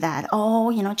that,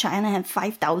 China had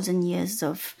 5,000 years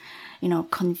of,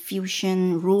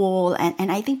 Confucian rule. And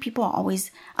I think people are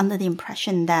always under the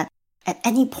impression that at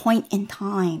any point in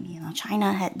time,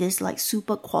 China had this like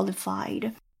super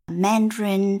qualified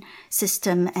Mandarin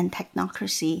system and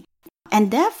technocracy.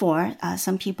 And therefore,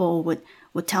 some people would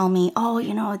tell me,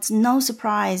 it's no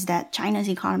surprise that China's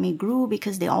economy grew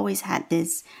because they always had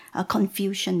this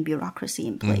Confucian bureaucracy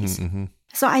in place. Mm-hmm.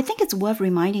 So I think it's worth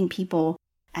reminding people,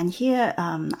 and here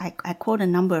I quote a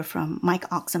number from Mike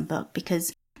Oxenberg,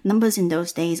 because numbers in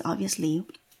those days obviously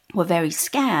were very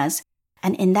scarce.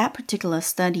 And in that particular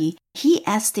study, he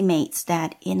estimates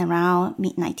that in around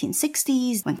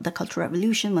mid-1960s, when the Cultural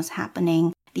Revolution was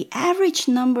happening, the average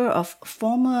number of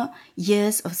former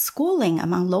years of schooling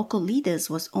among local leaders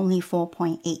was only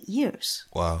 4.8 years.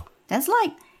 Wow. That's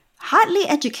like hardly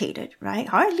educated, right?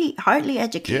 Hardly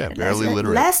educated. Yeah, barely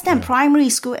literate. Less than primary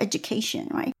school education,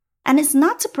 right? And it's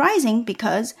not surprising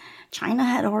because China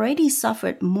had already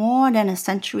suffered more than a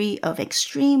century of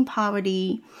extreme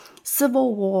poverty,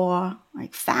 civil war,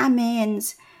 like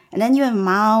famines. And then you have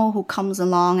Mao, who comes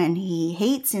along and he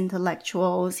hates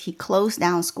intellectuals. He closed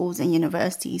down schools and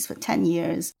universities for 10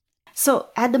 years. So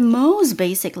at the most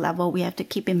basic level, we have to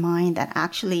keep in mind that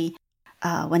actually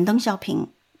when Deng Xiaoping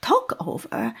took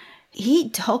over, he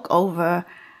took over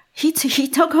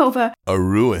a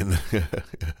ruin.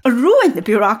 a ruined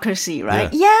bureaucracy,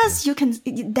 right? Yeah. Yes, you can.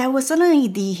 There were certainly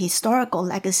the historical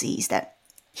legacies that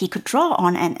he could draw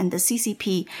on, and the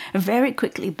CCP very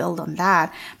quickly built on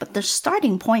that. But the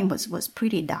starting point was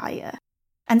pretty dire.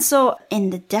 And so in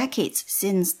the decades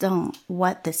since Deng,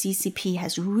 what the CCP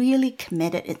has really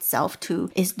committed itself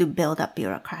to is to build up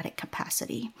bureaucratic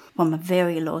capacity from a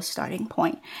very low starting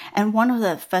point. And one of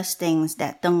the first things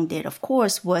that Deng did, of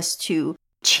course, was to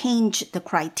change the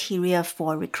criteria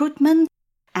for recruitment.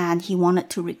 And he wanted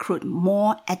to recruit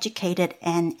more educated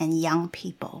and young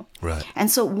people. Right.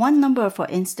 And so one number, for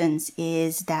instance,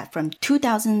 is that from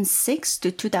 2006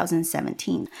 to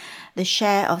 2017, the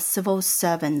share of civil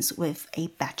servants with a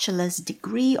bachelor's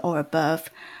degree or above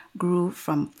grew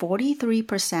from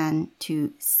 43%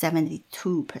 to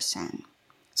 72%.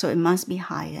 So it must be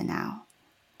higher now.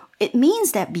 It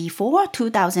means that before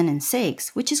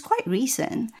 2006, which is quite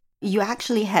recent, you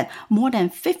actually had more than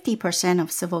 50%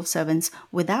 of civil servants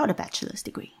without a bachelor's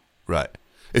degree. Right.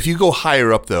 If you go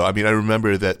higher up, though, I mean, I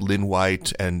remember that Lin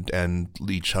White and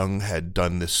Li Cheng had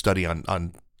done this study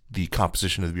on the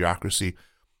composition of the bureaucracy.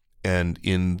 And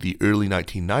in the early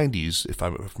 1990s, if I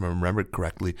remember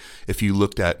correctly, if you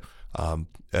looked at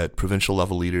provincial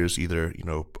level leaders, either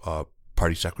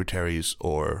party secretaries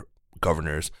or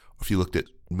governors, or if you looked at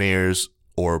mayors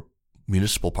or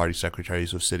municipal party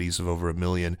secretaries of cities of over 1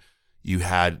 million, you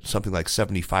had something like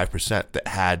 75% that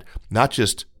had not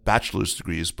just bachelor's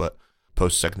degrees, but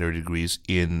post-secondary degrees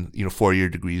in, 4-year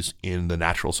degrees in the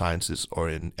natural sciences or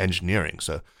in engineering.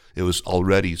 So it was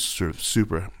already sort of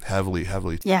super heavily.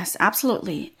 Yes,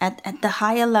 absolutely. At the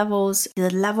higher levels,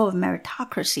 the level of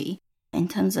meritocracy in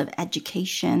terms of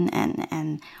education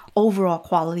and overall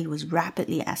quality was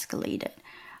rapidly escalated.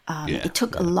 It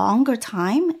took a longer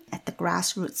time at the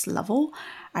grassroots level.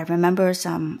 I remember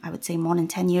I would say more than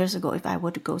 10 years ago, if I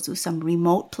were to go to some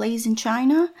remote place in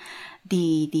China,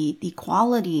 the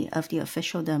quality of the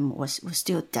officialdom was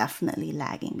still definitely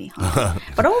lagging behind.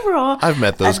 But overall, I've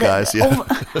met those guys. Yeah,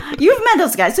 you've met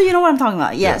those guys, so you know what I'm talking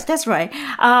about. Yes, that's right.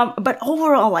 But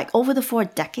overall, like over the 4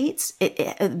 decades,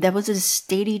 there was a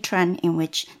steady trend in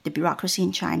which the bureaucracy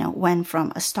in China went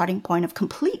from a starting point of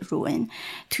complete ruin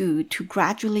to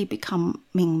gradually becoming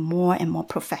more and more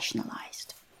professionalized.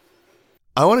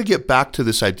 I want to get back to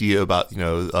this idea about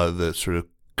the sort of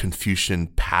Confucian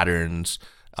patterns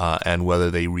and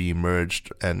whether they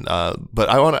reemerged. But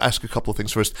I want to ask a couple of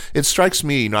things first. It strikes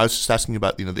me, I was just asking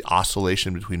about the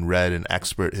oscillation between red and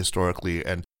expert historically,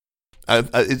 and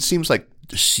it seems like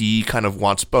Xi kind of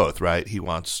wants both, right? He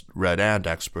wants red and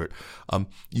expert.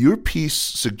 Your piece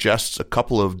suggests a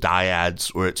couple of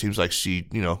dyads where it seems like Xi,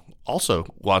 also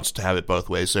wants to have it both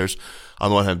ways. There's, on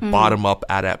the one hand, bottom-up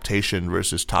adaptation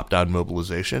versus top-down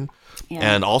mobilization. Yeah.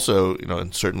 And also,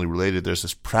 and certainly related, there's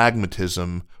this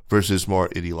pragmatism versus more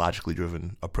ideologically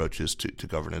driven approaches to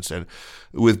governance. And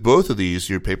with both of these,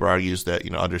 your paper argues that,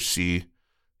 under Xi,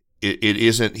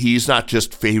 he's not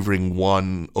just favoring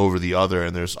one over the other,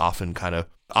 and there's often kind of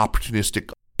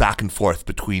opportunistic back and forth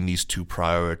between these two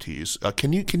priorities.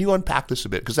 Can you unpack this a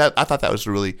bit? Because I thought that was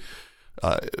a really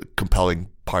compelling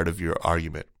part of your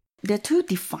argument. There are 2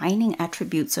 defining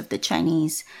attributes of the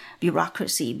Chinese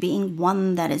bureaucracy, being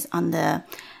one that is under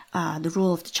the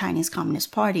rule of the Chinese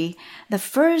Communist Party. The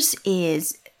first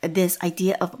is this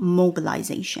idea of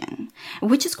mobilization,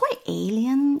 which is quite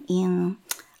alien in,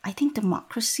 I think,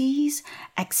 democracies,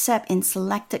 except in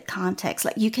selected contexts.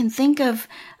 Like you can think of,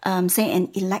 say, an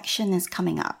election is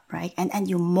coming up, right? And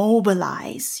you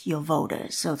mobilize your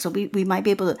voters. So we might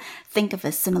be able to think of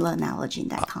a similar analogy in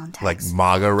that context. Like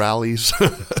MAGA rallies?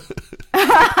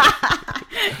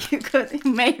 You could,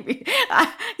 maybe.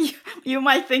 You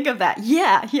might think of that.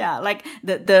 Yeah. Like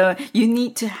you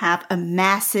need to have a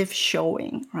massive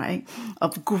showing, right,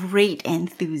 of great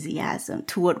enthusiasm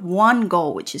toward one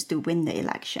goal, which is to win the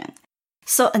election.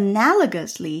 So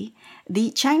analogously,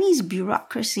 the Chinese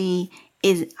bureaucracy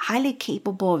is highly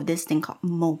capable of this thing called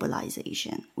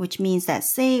mobilization, which means that,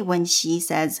 say, when Xi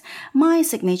says, my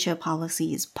signature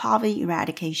policy is poverty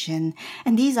eradication,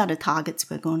 and these are the targets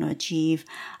we're going to achieve,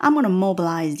 I'm going to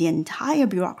mobilize the entire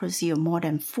bureaucracy of more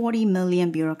than 40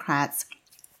 million bureaucrats,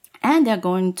 and they're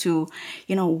going to,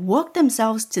 work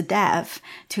themselves to death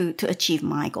to achieve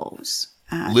my goals.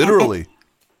 Literally.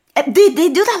 They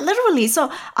do that literally.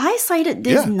 So I cited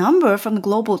this number from the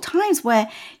Global Times where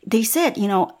they said,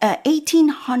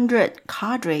 1,800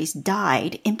 cadres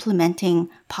died implementing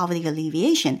poverty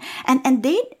alleviation. And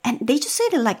they just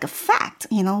said it like a fact,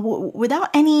 without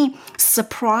any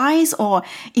surprise or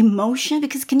emotion.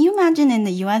 Because can you imagine in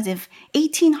the US if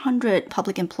 1,800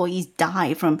 public employees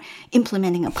die from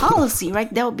implementing a policy,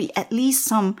 right? There will be at least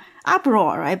some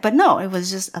uproar, right? But no, it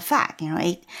was just a fact,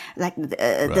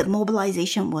 the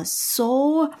mobilization was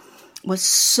so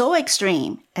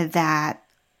extreme that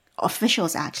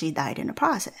officials actually died in the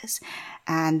process.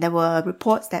 And there were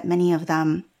reports that many of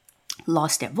them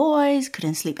lost their voice,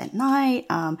 couldn't sleep at night.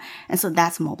 And so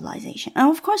that's mobilization. And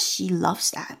of course, Xi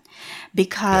loves that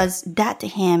because that to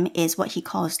him is what he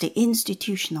calls the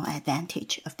institutional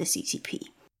advantage of the CCP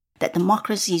that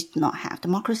democracies do not have.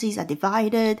 Democracies are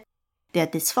divided. They're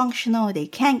dysfunctional. They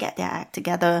can't get their act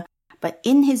together. But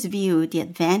in his view, the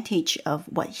advantage of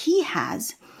what he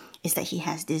has is that he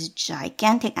has this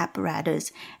gigantic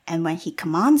apparatus, and when he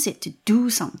commands it to do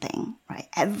something, right,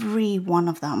 every one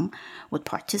of them would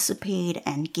participate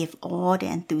and give all the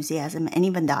enthusiasm and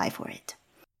even die for it.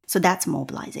 So that's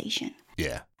mobilization.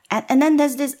 Yeah. And then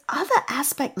there's this other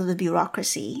aspect of the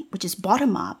bureaucracy, which is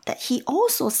bottom up, that he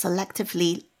also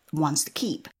selectively wants to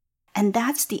keep. And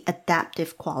that's the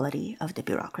adaptive quality of the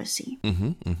bureaucracy.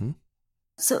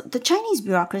 So the Chinese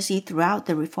bureaucracy throughout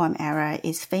the reform era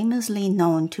is famously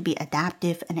known to be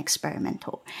adaptive and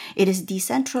experimental. It is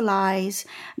decentralized.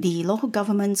 The local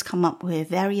governments come up with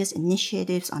various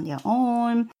initiatives on their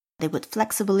own. They would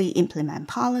flexibly implement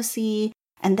policy.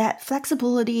 And that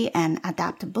flexibility and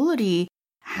adaptability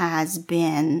has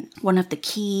been one of the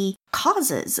key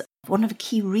causes, one of the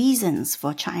key reasons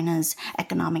for China's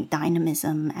economic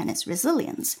dynamism and its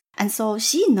resilience. And so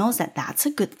Xi knows that that's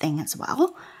a good thing as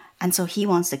well. And so he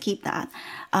wants to keep that.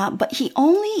 But he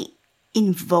only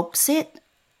invokes it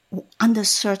under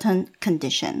certain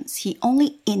conditions. He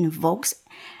only invokes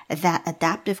that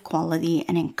adaptive quality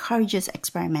and encourages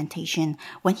experimentation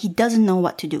when he doesn't know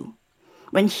what to do.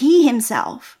 When he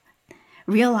himself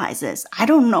realizes, I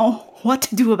don't know what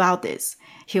to do about this,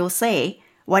 he'll say,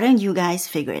 why don't you guys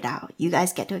figure it out? You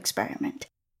guys get to experiment.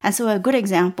 And so a good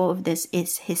example of this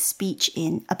is his speech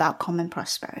in About Common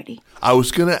Prosperity. I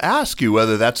was going to ask you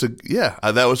whether that's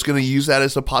that was going to use that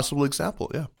as a possible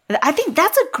example. Yeah. I think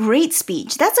that's a great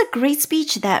speech. That's a great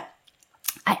speech that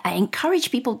I encourage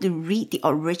people to read the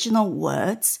original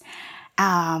words.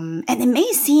 And it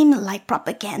may seem like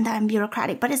propaganda and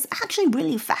bureaucratic, but it's actually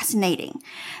really fascinating.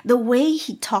 The way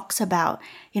he talks about,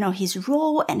 his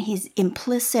role and his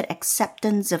implicit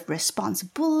acceptance of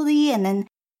responsibility. And then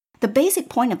the basic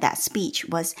point of that speech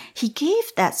was he gave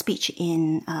that speech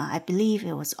in, I believe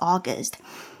it was August.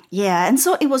 Yeah, and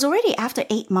so it was already after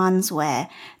 8 months where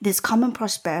this common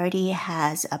prosperity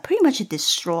has pretty much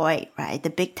destroyed, right, the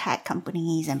big tech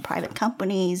companies and private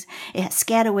companies. It has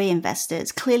scared away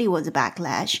investors. Clearly was a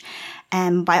backlash.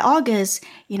 And by August,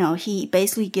 he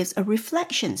basically gives a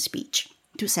reflection speech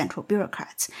to central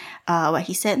bureaucrats, where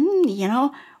he said,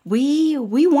 we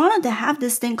wanted to have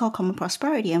this thing called common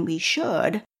prosperity, and we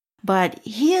should. But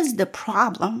here's the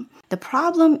problem. The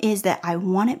problem is that I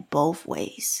want it both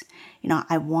ways.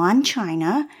 I want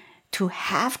China to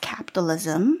have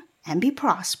capitalism and be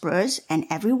prosperous and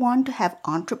everyone to have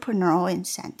entrepreneurial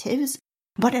incentives.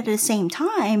 But at the same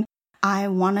time, I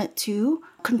wanted to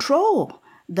control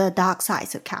the dark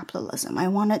sides of capitalism. I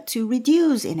wanted to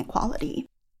reduce inequality.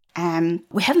 And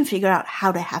we haven't figured out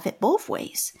how to have it both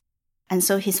ways. And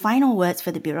so his final words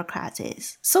for the bureaucrats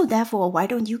is, so therefore, why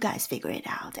don't you guys figure it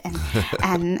out?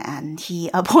 And he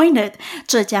appointed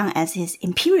Zhejiang as his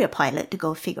imperial pilot to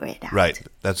go figure it out. Right.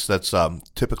 That's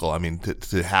typical. I mean,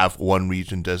 to have one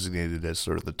region designated as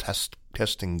sort of the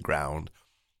testing ground,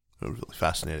 really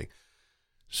fascinating.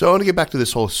 So I want to get back to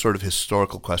this whole sort of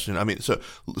historical question. I mean, so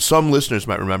some listeners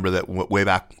might remember that way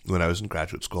back when I was in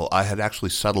graduate school, I had actually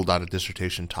settled on a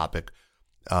dissertation topic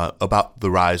about the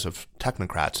rise of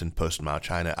technocrats in post-Mao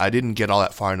China. I didn't get all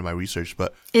that far into my research,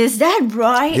 but... Is that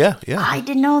right? Yeah. I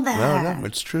didn't know that. No,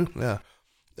 it's true, yeah.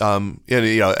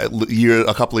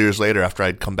 A couple of years later, after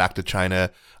I'd come back to China,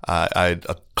 I had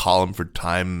a column for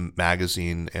Time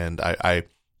magazine, and I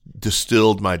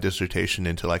distilled my dissertation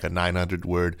into like a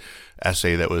 900-word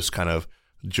essay that was kind of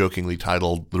jokingly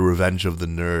titled "The Revenge of the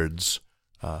Nerds,"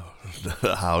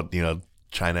 how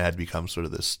China had become sort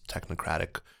of this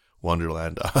technocratic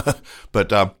wonderland.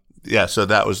 So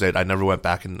that was it. I never went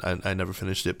back and I never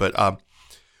finished it. But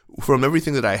from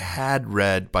everything that I had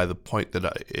read by the point that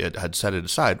I had set it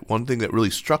aside, one thing that really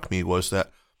struck me was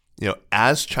that,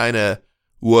 as China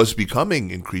was becoming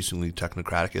increasingly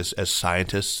technocratic, as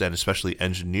scientists and especially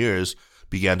engineers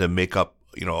began to make up,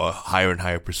 a higher and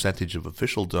higher percentage of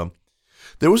officialdom,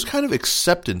 there was kind of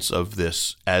acceptance of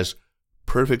this as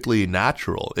perfectly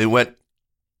natural. It went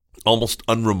almost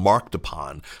unremarked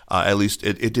upon. At least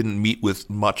it didn't meet with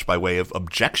much by way of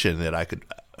objection that I could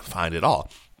find at all.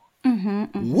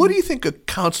 What do you think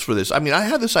accounts for this? I mean, I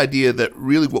had this idea that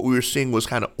really what we were seeing was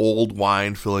kind of old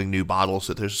wine filling new bottles,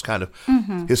 that there's this kind of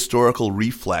historical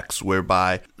reflex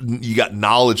whereby you got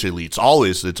knowledge elites.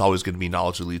 It's always going to be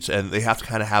knowledge elites, and they have to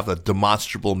kind of have a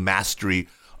demonstrable mastery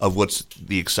of what's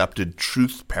the accepted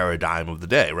truth paradigm of the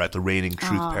day, right? The reigning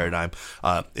truth paradigm.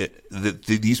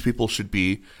 These people should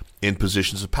be in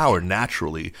positions of power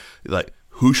naturally. Like,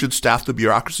 who should staff the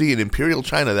bureaucracy? In Imperial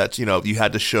China, that's, you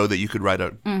had to show that you could write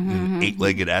an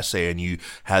 8-legged essay and you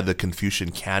had the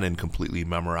Confucian canon completely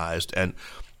memorized. And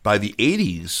by the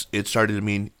 80s, it started to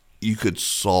mean you could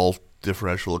solve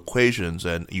differential equations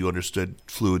and you understood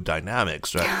fluid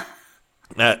dynamics, right?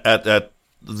 at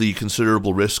the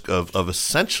considerable risk of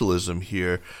essentialism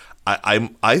here, I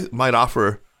might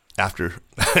offer, after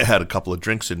I had a couple of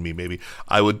drinks in me, maybe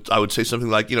I would say something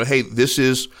like, hey, this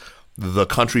is the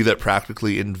country that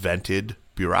practically invented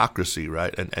bureaucracy,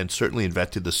 right? And certainly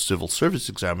invented the civil service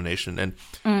examination. And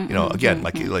again,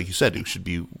 like you said,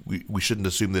 we shouldn't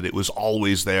assume that it was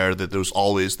always there, that there was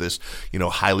always this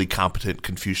highly competent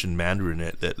Confucian Mandarin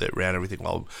that ran everything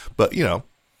well. But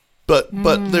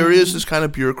but there is this kind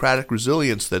of bureaucratic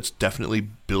resilience that's definitely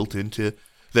built into.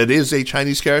 That is a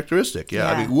Chinese characteristic. Yeah.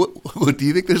 I mean, what do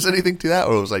you think there's anything to that,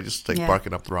 or was I just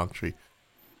barking up the wrong tree?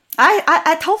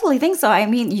 I totally think so. I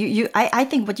mean, I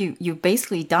think what you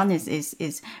basically done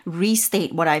is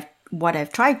restate what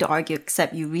I've tried to argue,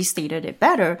 except you restated it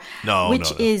better.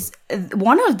 Which is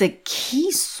one of the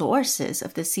key sources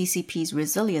of the CCP's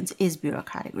resilience is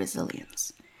bureaucratic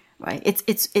resilience, right?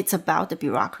 It's about the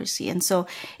bureaucracy. And so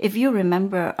if you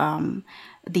remember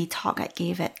the talk I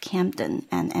gave at Camden,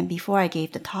 and before I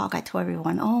gave the talk, I told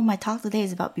everyone, my talk today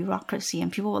is about bureaucracy,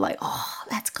 and people were like,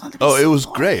 that's going to be it was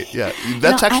great. Yeah,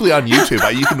 that's actually on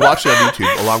YouTube. You can watch it on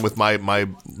YouTube along with my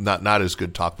not as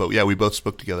good talk, but yeah, we both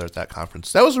spoke together at that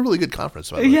conference. That was a really good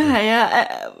conference, by the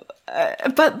way.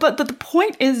 But the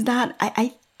point is that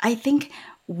I think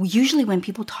usually when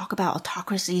people talk about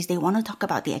autocracies, they want to talk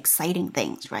about the exciting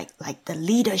things, right? Like the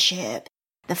leadership,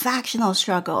 the factional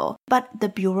struggle. But the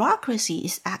bureaucracy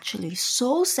is actually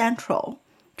so central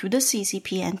to the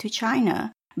CCP and to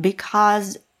China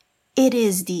because it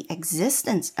is the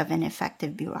existence of an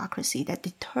effective bureaucracy that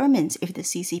determines if the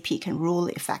CCP can rule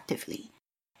effectively.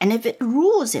 And if it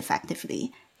rules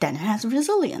effectively, then it has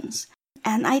resilience.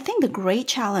 And I think the great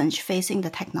challenge facing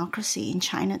the technocracy in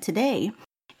China today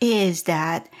is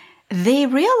that they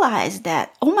realize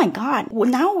that, oh my God,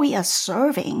 now we are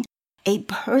serving a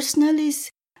personalist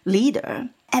leader,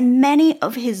 and many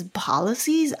of his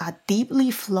policies are deeply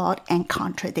flawed and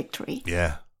contradictory.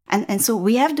 Yeah. And so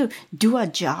we have to do a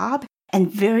job, and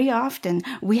very often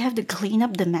we have to clean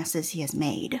up the messes he has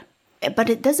made. But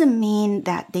it doesn't mean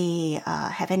that they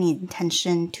have any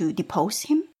intention to depose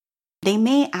him. They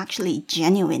may actually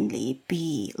genuinely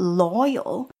be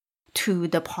loyal to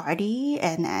the party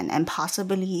and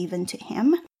possibly even to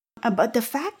him. But the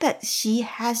fact that she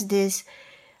has this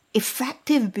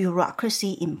effective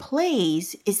bureaucracy in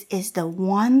place is the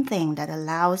one thing that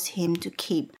allows him to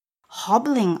keep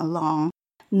hobbling along,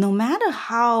 no matter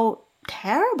how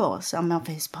terrible some of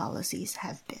his policies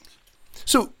have been.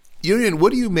 So, Yurian,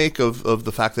 what do you make of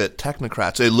the fact that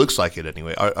technocrats, it looks like it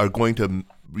anyway, are going to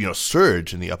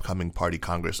surge in the upcoming party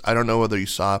congress? I don't know whether you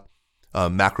saw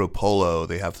Macro Polo.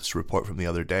 They have this report from the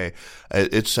other day.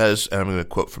 It says, and I'm going to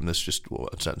quote from this just one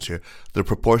sentence here, the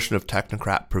proportion of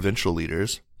technocrat provincial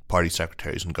leaders, party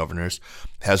secretaries and governors,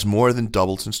 has more than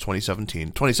doubled since 2017.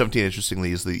 2017,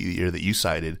 interestingly, is the year that you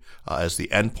cited as the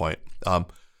endpoint,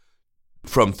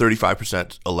 from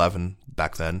 35%, 11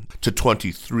 back then, to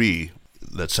 23,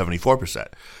 that's 74%.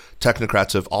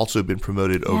 Technocrats have also been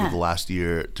promoted over the last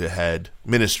year to head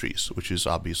ministries, which is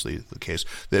obviously the case.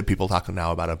 There are people talking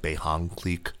now about a Beihang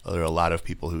clique. There are a lot of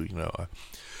people who,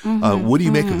 what do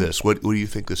you make of this? What do you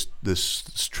think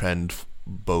this trend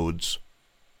bodes?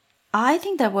 I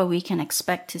think that what we can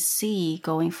expect to see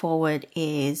going forward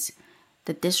is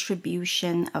the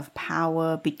distribution of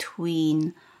power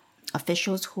between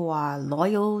officials who are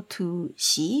loyal to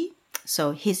Xi,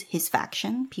 so his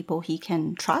faction, people he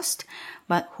can trust,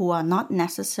 but who are not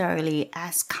necessarily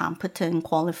as competent,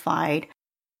 qualified,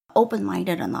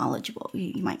 open-minded, or knowledgeable,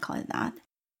 you might call it that.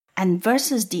 And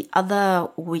versus the other,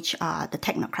 which are the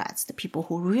technocrats, the people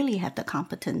who really have the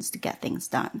competence to get things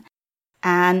done.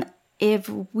 And if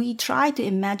we try to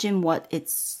imagine what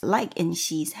it's like in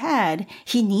Xi's head,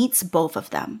 he needs both of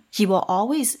them. He will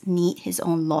always need his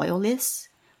own loyalists,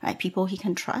 right? People he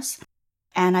can trust.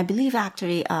 And I believe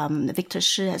actually Victor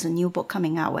Shi has a new book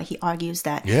coming out where he argues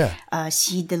that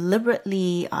Xi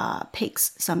deliberately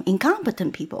picks some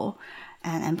incompetent people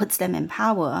and puts them in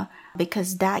power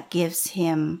because that gives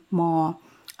him more...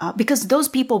 because those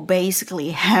people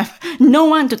basically have no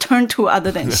one to turn to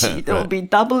other than Xi. They'll be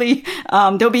doubly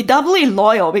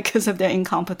loyal because of their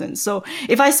incompetence. So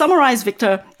if I summarize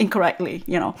Victor incorrectly,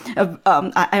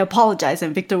 I apologize,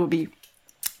 and Victor will be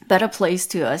better place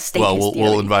to state his theory.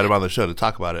 We'll invite him on the show to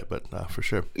talk about it, but for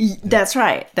sure. That's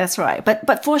right.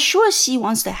 But for sure, Xi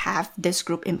wants to have this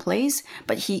group in place,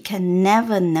 but he can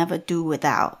never do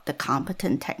without the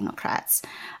competent technocrats.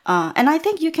 And I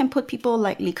think you can put people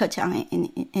like Li Keqiang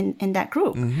in that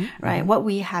group, right? Mm-hmm. What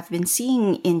we have been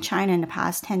seeing in China in the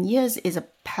past 10 years is a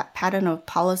pattern of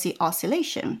policy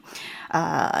oscillation.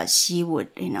 She would,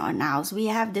 announce we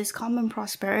have this common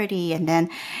prosperity, and then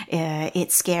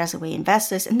it scares away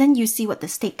investors. And then you see what the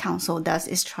State Council does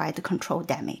is try to control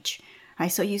damage. Right?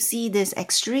 So you see this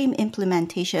extreme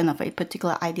implementation of a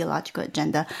particular ideological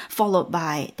agenda followed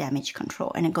by damage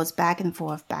control. And it goes back and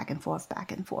forth, back and forth,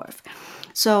 back and forth.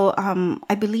 So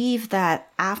I believe that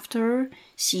after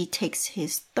Xi takes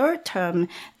his third term,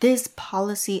 this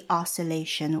policy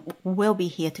oscillation will be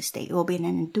here to stay. It will be an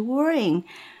enduring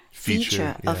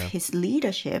feature of his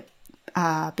leadership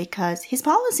because his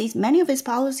policies, many of his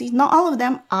policies, not all of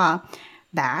them are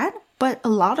bad, but a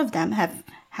lot of them have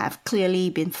clearly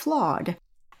been flawed.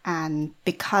 And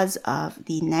because of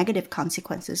the negative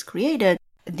consequences created,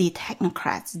 the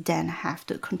technocrats then have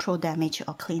to control damage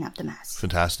or clean up the mess.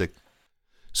 Fantastic.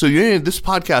 So this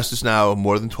podcast is now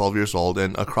more than 12 years old,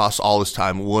 and across all this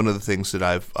time, one of the things that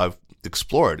I've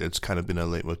explored, it's kind of been a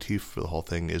leitmotif for the whole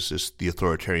thing, is just the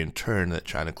authoritarian turn that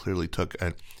China clearly took.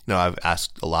 And I've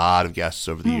asked a lot of guests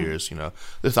over the years,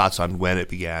 their thoughts on when it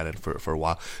began and for a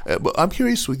while. But I'm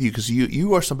curious with you, because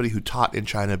you are somebody who taught in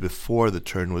China before the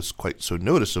turn was quite so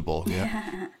noticeable.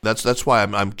 Yeah. That's why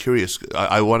I'm curious.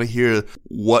 I want to hear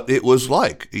what it was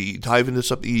like. You dive into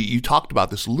something. You talked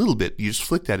about this a little bit. You just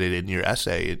flicked at it in your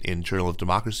essay in Journal of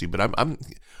Democracy. But I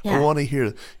want to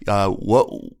hear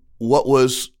what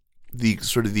was the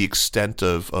sort of the extent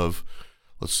of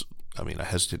I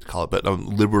hesitate to call it, but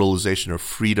liberalization or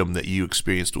freedom that you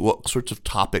experienced. What sorts of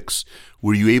topics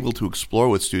were you able to explore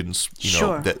with students,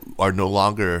 that are no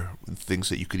longer things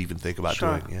that you could even think about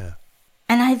doing? Yeah.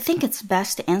 And I think it's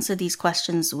best to answer these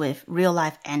questions with real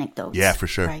life anecdotes. Yeah, for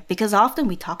sure. Right? Because often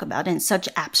we talk about it in such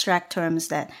abstract terms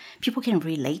that people can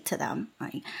relate to them,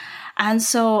 right? And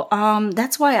so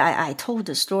that's why I told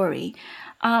the story.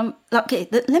 Okay,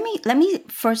 let me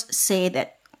first say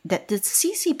that the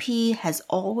CCP has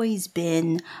always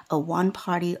been a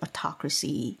one-party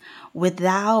autocracy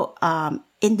without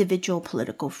individual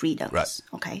political freedoms. Right.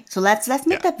 Okay, so let's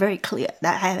make that very clear.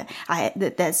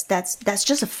 That's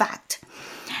just a fact.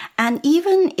 And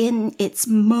even in its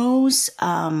most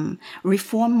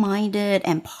reform-minded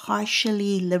and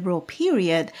partially liberal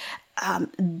period,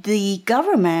 the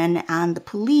government and the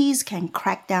police can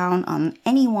crack down on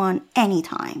anyone,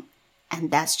 anytime. And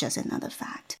that's just another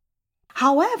fact.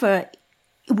 However,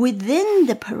 within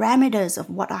the parameters of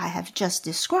what I have just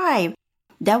described,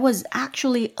 there was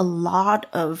actually a lot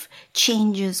of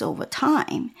changes over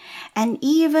time, and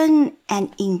even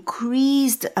an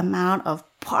increased amount of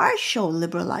partial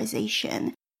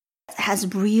liberalization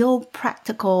has real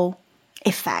practical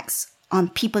effects on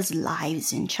people's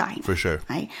lives in China. For sure.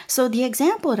 Right? So the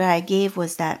example that I gave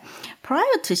was that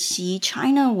prior to Xi,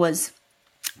 China was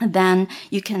then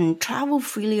you can travel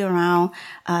freely around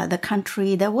the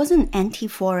country. There was an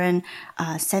anti-foreign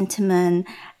sentiment,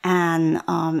 and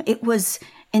it was,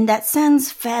 in that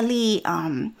sense, fairly,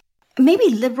 maybe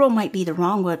liberal might be the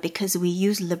wrong word because we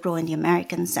use liberal in the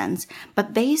American sense,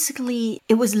 but basically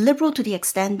it was liberal to the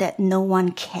extent that no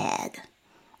one cared.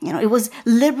 It was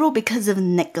liberal because of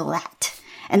neglect.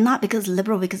 And not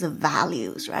liberal because of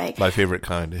values, right? My favorite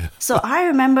kind, yeah. So I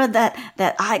remember that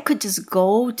I could just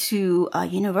go to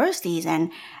universities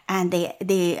and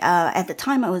they at the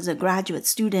time I was a graduate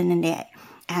student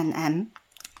and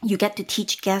you get to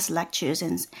teach guest lectures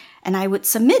and I would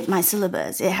submit my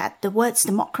syllabus. It had the words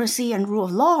democracy and rule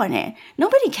of law in it.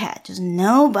 Nobody cared, just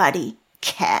nobody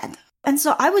cared. And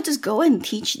so I would just go and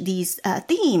teach these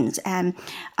themes, and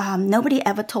nobody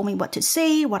ever told me what to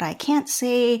say, what I can't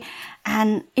say.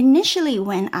 And initially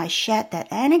when I shared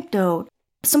that anecdote,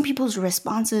 some people's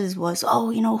responses was,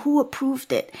 who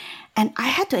approved it? And I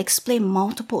had to explain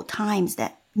multiple times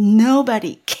that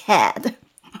nobody cared,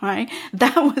 right?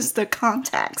 That was the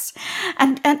context.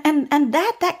 And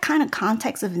that kind of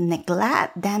context of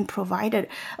neglect then provided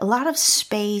a lot of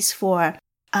space for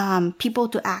people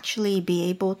to actually be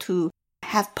able to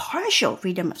have partial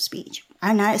freedom of speech.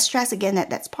 And I stress again that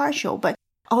that's partial, but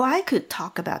I could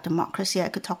talk about democracy, I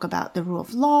could talk about the rule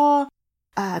of law,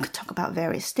 I could talk about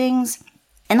various things.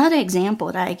 Another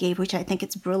example that I gave, which I think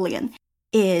is brilliant,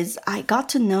 is I got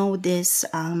to know this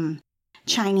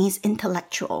Chinese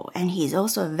intellectual, and he's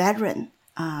also a veteran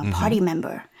party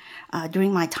member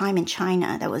during my time in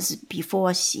China. That was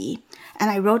before Xi. And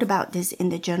I wrote about this in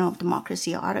the Journal of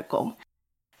Democracy article.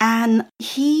 And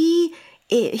he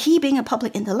being a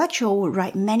public intellectual would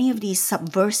write many of these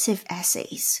subversive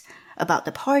essays about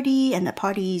the party and the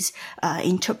party's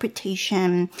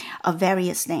interpretation of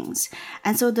various things.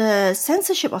 And so the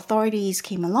censorship authorities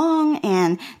came along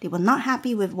and they were not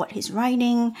happy with what he's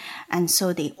writing. And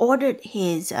so they ordered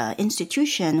his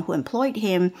institution who employed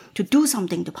him to do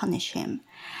something to punish him.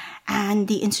 And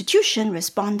the institution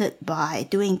responded by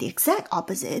doing the exact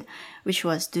opposite, which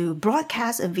was to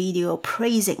broadcast a video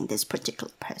praising this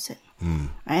particular person.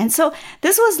 And so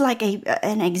this was like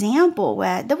an example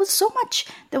where there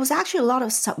was actually a lot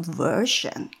of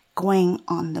subversion going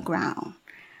on the ground.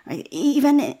 Right?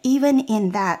 Even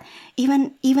in that,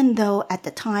 even though at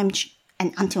the time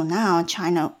and until now,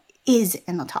 China is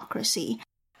an autocracy,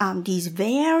 these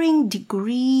varying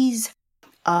degrees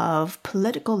of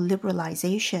political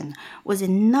liberalization was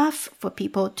enough for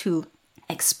people to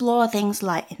explore things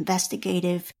like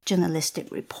investigative journalistic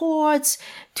reports,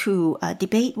 to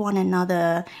debate one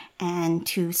another, and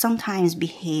to sometimes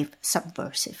behave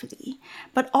subversively.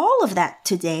 But all of that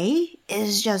today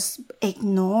is just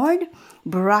ignored,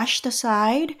 brushed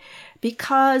aside,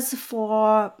 because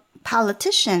for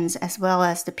politicians as well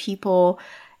as the people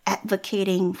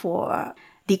advocating for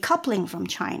decoupling from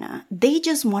China, they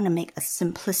just want to make a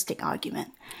simplistic argument,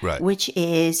 right, which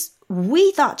is,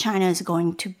 we thought China is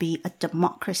going to be a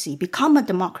democracy, become a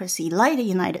democracy like the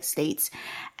United States,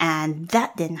 and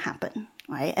that didn't happen,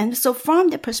 right? And so from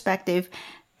their perspective,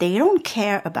 they don't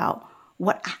care about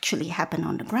what actually happened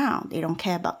on the ground. They don't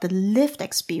care about the lived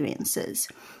experiences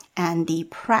and the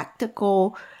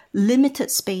practical limited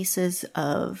spaces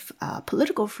of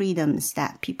political freedoms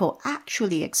that people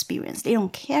actually experience. They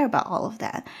don't care about all of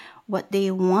that. What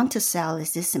they want to sell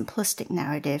is this simplistic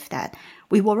narrative that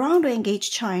we were wrong to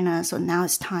engage China, so now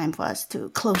it's time for us to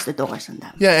close the doors on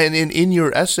them. Yeah, and in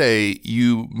your essay,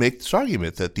 you make this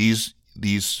argument that these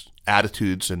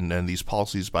attitudes and these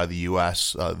policies by the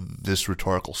U.S., this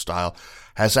rhetorical style,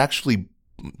 has actually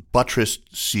buttressed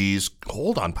Xi's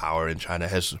hold on power in China,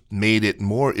 has made it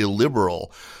more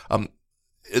illiberal. And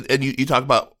you talk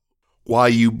about why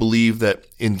you believe that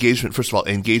engagement, first of all,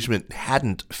 engagement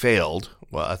hadn't failed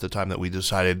at the time that we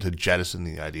decided to jettison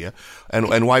the idea,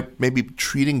 and why maybe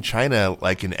treating China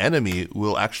like an enemy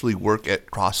will actually work at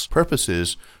cross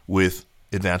purposes with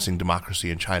advancing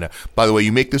democracy in China. By the way,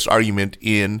 you make this argument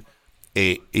in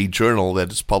a journal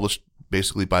that is published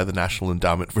basically by the National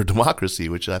Endowment for Democracy,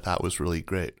 which I thought was really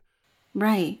great.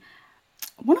 Right.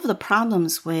 One of the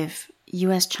problems with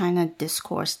U.S.-China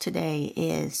discourse today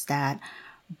is that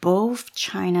both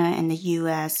China and the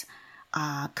U.S.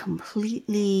 are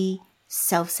completely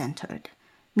self-centered,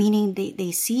 meaning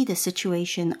they see the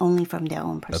situation only from their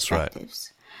own perspectives.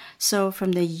 That's right. So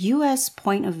from the U.S.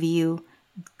 point of view,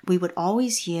 we would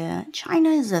always hear China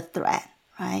is a threat.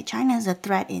 Right? China is a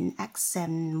threat in X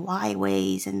and Y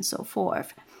ways and so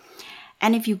forth.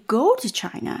 And if you go to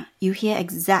China, you hear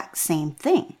exact same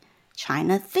thing.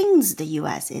 China thinks the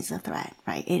U.S. is a threat,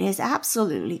 right? It is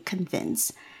absolutely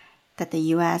convinced that the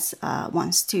U.S.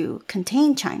 wants to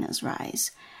contain China's rise.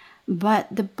 But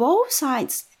the both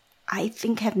sides, I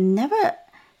think, have never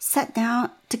sat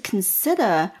down to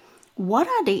consider what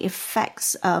are the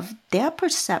effects of their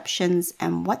perceptions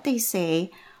and what they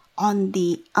say on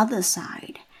the other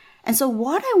side. And so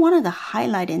what I wanted to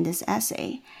highlight in this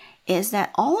essay is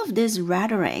that all of this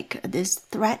rhetoric, this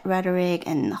threat rhetoric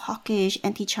and hawkish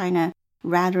anti-China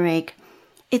rhetoric,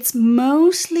 it's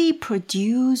mostly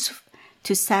produced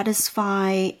to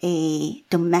satisfy a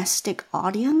domestic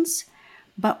audience.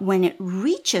 But when it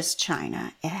reaches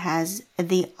China, it has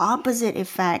the opposite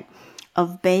effect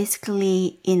of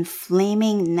basically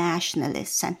inflaming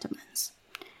nationalist sentiments.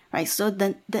 Right, so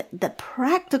the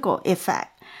practical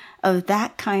effect of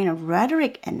that kind of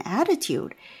rhetoric and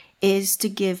attitude is to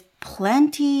give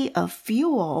plenty of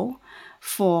fuel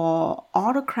for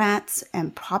autocrats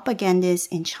and propagandists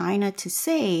in China to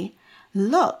say,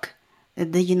 look,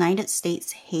 the United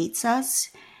States hates us.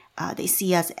 They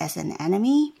see us as an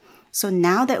enemy. So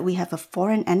now that we have a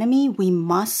foreign enemy, we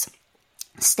must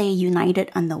stay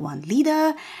united under one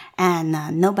leader, and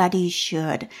nobody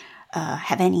should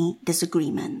have any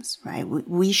disagreements, right?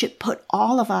 We should put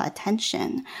all of our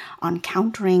attention on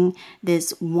countering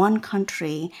this one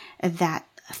country that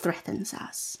threatens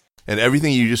us. And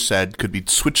everything you just said could be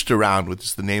switched around with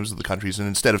just the names of the countries. And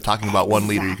instead of talking about one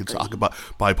leader, you could talk about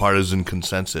bipartisan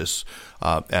consensus.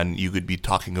 And you could be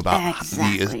talking about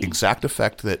the exact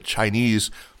effect that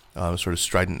Chinese sort of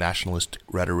strident nationalist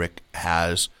rhetoric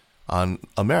has on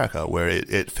America, where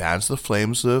it fans the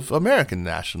flames of American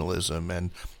nationalism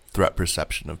and threat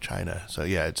perception of China. So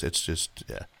yeah, it's just,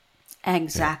 yeah.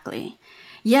 Exactly.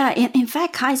 Yeah, in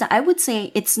fact, Kaisa, I would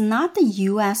say it's not the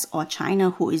U.S. or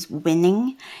China who is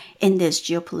winning in this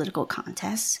geopolitical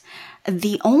contest.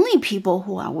 the only people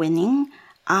who are winning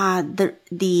are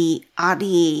the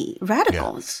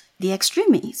radicals, the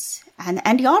extremists,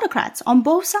 and the autocrats on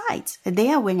both sides. They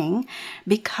are winning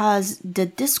because the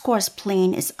discourse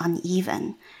plane is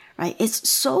uneven, right? It's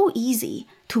so easy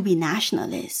to be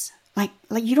nationalist. Like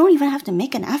you don't even have to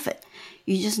make an effort.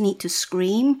 You just need to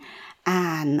scream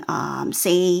and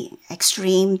say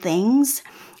extreme things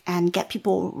and get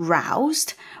people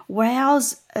roused.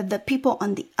 Whereas the people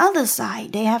on the other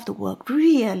side, they have to work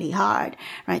really hard,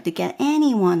 right, to get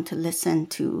anyone to listen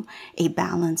to a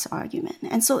balanced argument.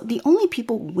 And so the only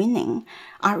people winning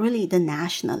are really the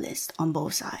nationalists on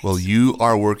both sides. Well, you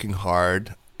are working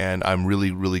hard, and I'm really,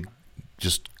 really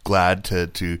just glad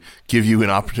to give you an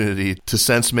opportunity to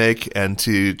sense make and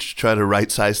to try to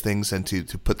right size things and to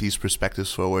put these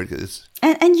perspectives forward.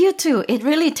 And you too. It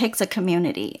really takes a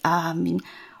community.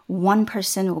 One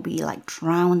person will be like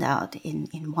drowned out in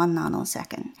 1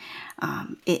 nanosecond.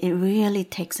 It really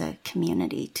takes a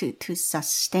community to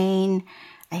sustain,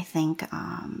 I think,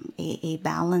 a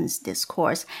balanced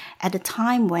discourse at a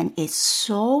time when it's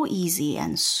so easy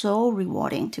and so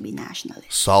rewarding to be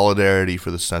nationalist. Solidarity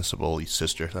for the sensible,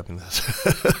 sister. I mean, that's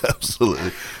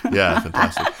absolutely, yeah,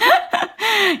 fantastic.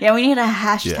 Yeah, we need a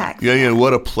hashtag. Yeah,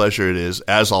 what a pleasure it is,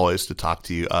 as always, to talk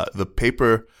to you. The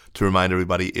paper, to remind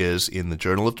everybody, is in the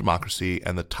Journal of Democracy,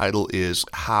 and the title is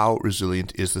How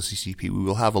Resilient is the CCP? We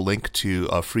will have a link to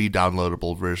a free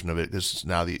downloadable version of it. This is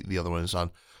now the other one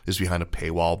is behind a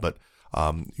paywall, but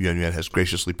Yuan Yuan has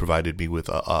graciously provided me with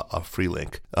a free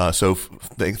link. So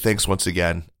thanks once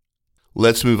again.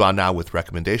 Let's move on now with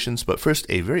recommendations. But first,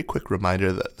 a very quick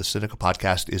reminder that the Sinica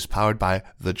podcast is powered by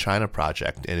the China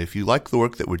Project. And if you like the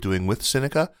work that we're doing with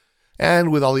Sinica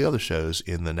and with all the other shows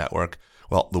in the network,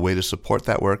 well, the way to support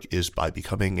that work is by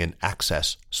becoming an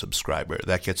Access subscriber.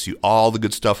 That gets you all the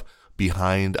good stuff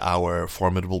behind our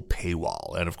formidable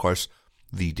paywall. And of course,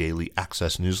 the daily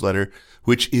Access newsletter,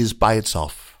 which is by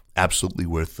itself absolutely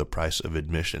worth the price of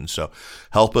admission. So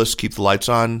help us keep the lights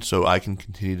on so I can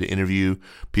continue to interview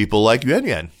people like Yuan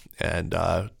Yuan and,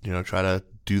 try to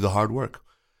do the hard work.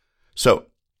 So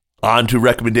on to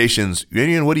recommendations. Yuan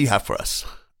Yuan, what do you have for us?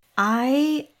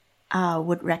 I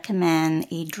would recommend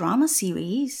a drama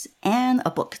series and a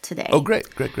book today. Oh, great.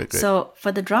 So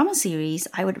for the drama series,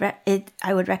 I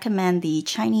would recommend the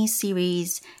Chinese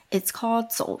series. It's called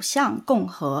走向共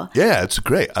和. Yeah, it's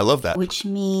great. I love that. Which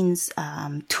means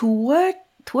toward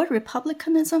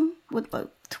republicanism,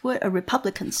 toward a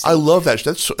republican state. I love that.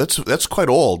 That's quite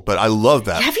old, but I love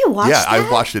that. Have you watched that? Yeah, I've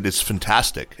watched it. It's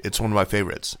fantastic. It's one of my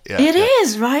favorites. Yeah, it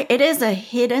is, right? It is a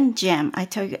hidden gem. I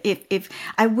tell you, if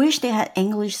I wish they had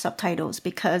English subtitles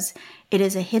because it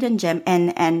is a hidden gem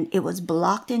and it was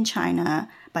blocked in China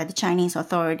by the Chinese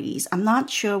authorities. I'm not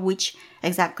sure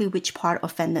exactly which part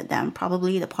offended them.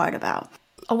 Probably the part about,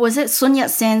 or was it Sun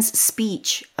Yat-sen's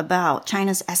speech about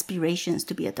China's aspirations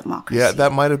to be a democracy? Yeah,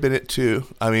 that might have been it too.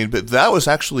 I mean, but that was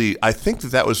actually, I think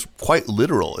that was quite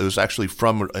literal. It was actually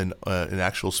from an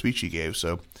actual speech he gave.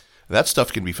 So that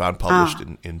stuff can be found published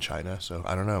in China. So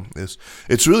I don't know.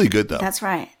 It's really good though. That's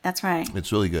right.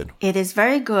 It's really good. It is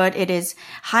very good. It is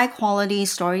high quality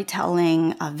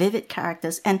storytelling, vivid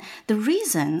characters. And the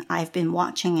reason I've been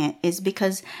watching it is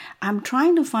because I'm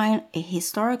trying to find a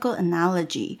historical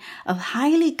analogy of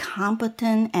highly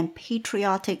competent and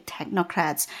patriotic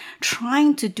technocrats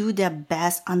trying to do their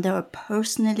best under a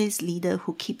personalist leader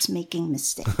who keeps making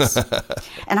mistakes.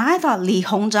 And I thought Li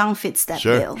Hongzhang fits that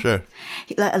bill. Sure.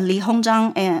 Li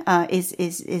Hongzhang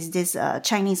is this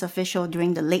Chinese official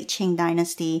during the late Qing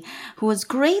dynasty who was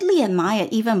greatly admired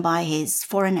even by his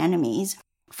foreign enemies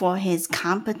for his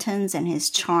competence and his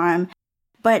charm.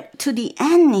 But to the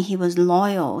end, he was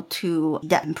loyal to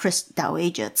the Empress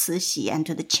Dowager Cixi and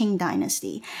to the Qing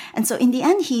dynasty. And so in the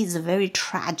end, he is a very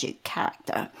tragic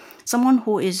character. Someone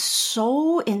who is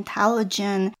so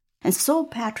intelligent and so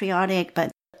patriotic,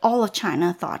 but all of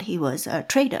China thought he was a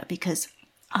traitor because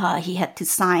he had to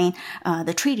sign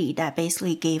the treaty that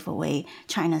basically gave away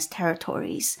China's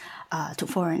territories to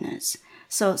foreigners.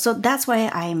 So that's why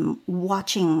I'm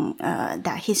watching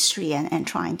that history and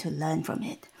trying to learn from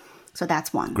it. So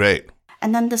that's one. Great.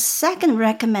 And then the second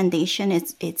recommendation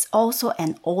is it's also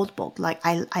an old book. Like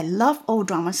I love old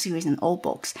drama series and old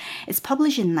books. It's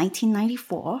published in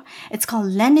 1994. It's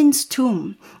called Lenin's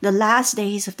Tomb: The Last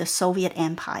Days of the Soviet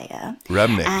Empire.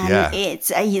 Remnick, and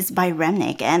it's by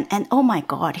Remnick. And oh my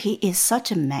God, he is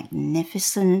such a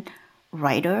magnificent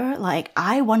writer. Like,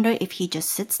 I wonder if he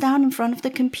just sits down in front of the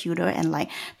computer and like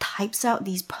types out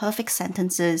these perfect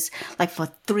sentences like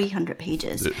for 300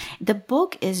 pages. The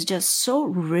book is just so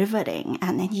riveting,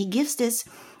 and then he gives this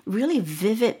really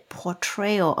vivid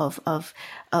portrayal of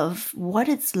what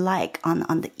it's like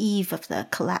on the eve of the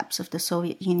collapse of the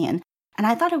Soviet Union. And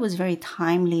I thought it was very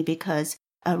timely because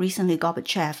recently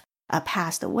Gorbachev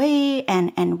passed away,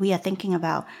 and we are thinking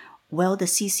about, will the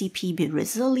CCP be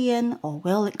resilient or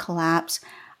will it collapse?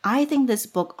 I think this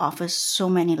book offers so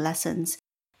many lessons.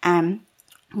 And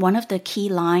one of the key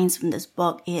lines from this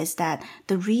book is that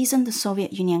the reason the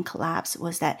Soviet Union collapsed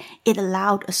was that it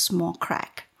allowed a small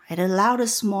crack. It allowed a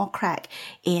small crack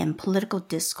in political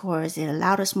discourse. It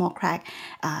allowed a small crack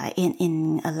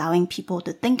in allowing people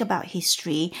to think about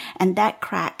history. And that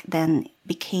crack then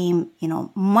became,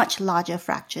 much larger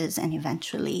fractures, and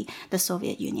eventually the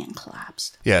Soviet Union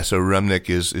collapsed. Yeah, so Remnick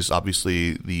is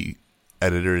obviously the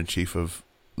editor-in-chief of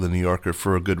The New Yorker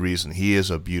for a good reason. He is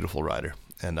a beautiful writer.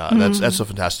 And that's a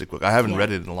fantastic book. I haven't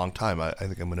read it in a long time. I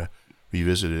think I'm going to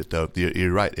revisit it, though.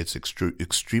 You're right. It's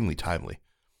extremely timely.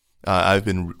 I've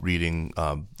been reading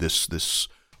this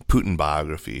Putin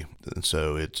biography, and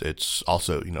so it's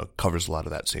also covers a lot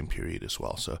of that same period as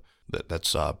well. So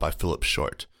that's by Philip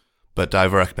Short. But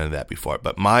I've recommended that before.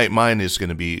 But mine is going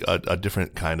to be a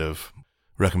different kind of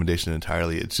recommendation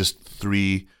entirely. It's just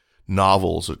 3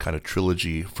 novels, a kind of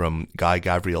trilogy from Guy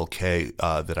Gavriel Kay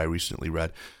that I recently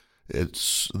read.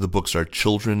 The books are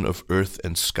Children of Earth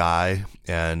and Sky,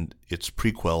 and its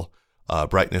prequel,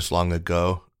 Brightness Long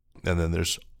Ago, and then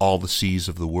there's All the Seas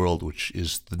of the World, which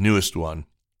is the newest one,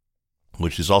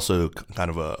 which is also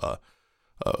kind of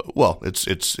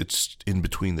it's in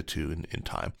between the two in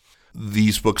time.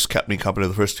 These books kept me company.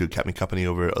 The first 2 kept me company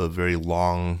over a very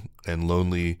long and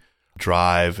lonely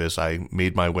drive as I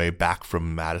made my way back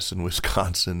from Madison,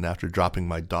 Wisconsin, after dropping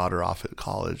my daughter off at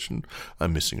college, and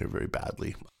I'm missing her very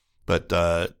badly. But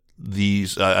I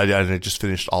just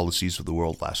finished All the Seas of the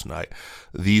World last night.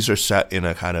 These are set in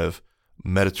a kind of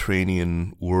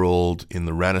Mediterranean world in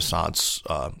the Renaissance,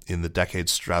 in the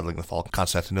decades straddling the fall of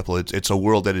Constantinople. It's a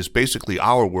world that is basically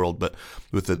our world, but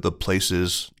with the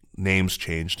places, names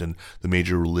changed, and the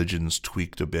major religions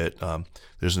tweaked a bit.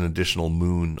 There's an additional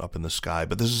moon up in the sky.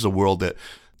 But this is a world that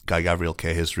Guy Gavriel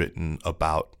Kay has written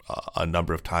about a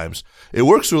number of times. It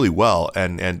works really well,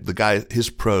 and the guy, his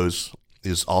prose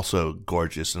is also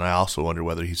gorgeous, and I also wonder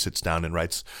whether he sits down and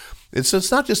writes.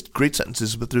 It's not just great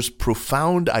sentences, but there's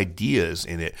profound ideas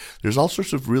in it. There's all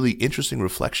sorts of really interesting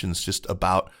reflections just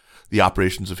about the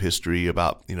operations of history,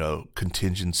 about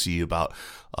contingency, about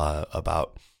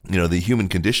the human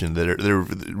condition that are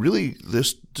really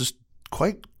just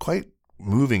quite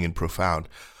moving and profound.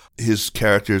 His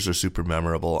characters are super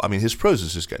memorable. I mean, his prose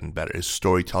is just getting better. His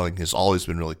storytelling has always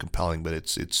been really compelling, but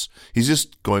he's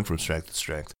just going from strength to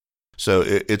strength. So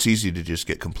it's easy to just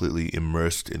get completely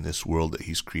immersed in this world that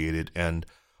he's created, and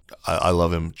I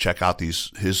love him. Check out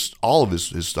all of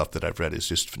his stuff that I've read is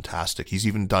just fantastic. He's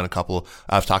even done a couple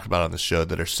I've talked about on the show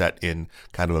that are set in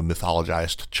kind of a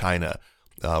mythologized China.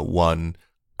 One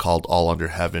called All Under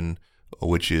Heaven,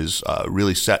 which is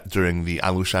really set during the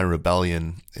Anlushan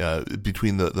Rebellion,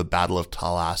 between the Battle of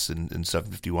Talas in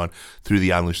 751 through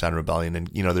the Anlushan Rebellion, and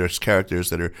there's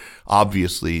characters that are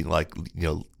obviously like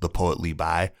the poet Li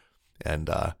Bai.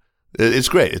 And it's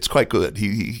great. It's quite good.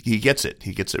 He gets it.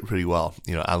 He gets it pretty well.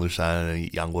 Anlushan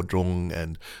and Yang Guozhong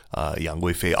and Yang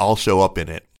Guifei all show up in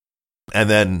it. And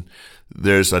then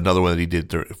there's another one that he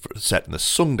did set in the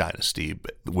Song Dynasty,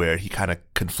 where he kind of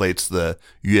conflates the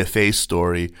Yue Fei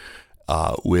story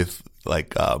with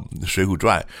like Shui Hu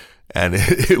Zhuan, and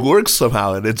it works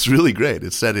somehow, and it's really great.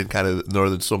 It's set in kind of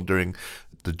northern Song during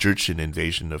the Jurchen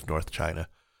invasion of North China,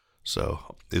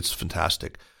 so it's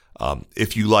fantastic.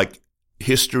 If you like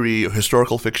history,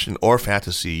 historical fiction, or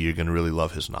fantasy, you're going to really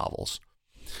love his novels.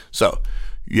 So,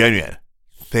 Yuan Yuan,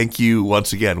 thank you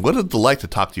once again. What a delight to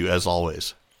talk to you, as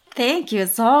always. Thank you.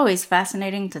 It's always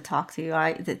fascinating to talk to you.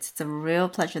 It's a real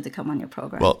pleasure to come on your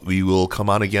program. Well, we will come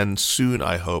on again soon,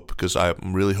 I hope, because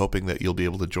I'm really hoping that you'll be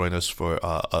able to join us for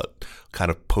a kind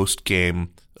of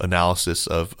post-game analysis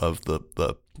of the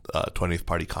 20th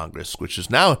Party Congress, which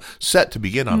is now set to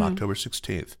begin on October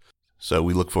 16th. So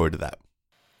we look forward to that.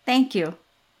 Thank you.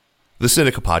 The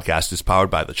Sinica Podcast is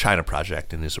powered by the China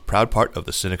Project and is a proud part of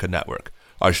the Sinica Network.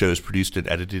 Our show is produced and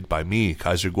edited by me,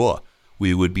 Kaiser Kuo.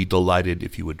 We would be delighted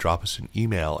if you would drop us an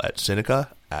email at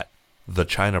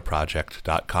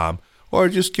sinica@thechinaproject.com, or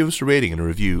just give us a rating and a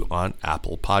review on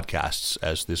Apple Podcasts,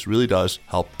 as this really does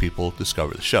help people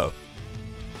discover the show.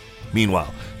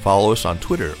 Meanwhile, follow us on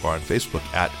Twitter or on Facebook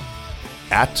at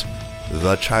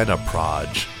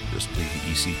thechinaproj. Just leave the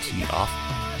ECT off,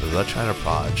 The China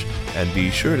Proj, and be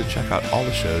sure to check out all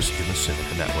the shows in the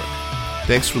Sinica Network.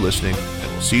 Thanks for listening,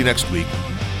 and we'll see you next week.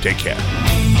 Take care.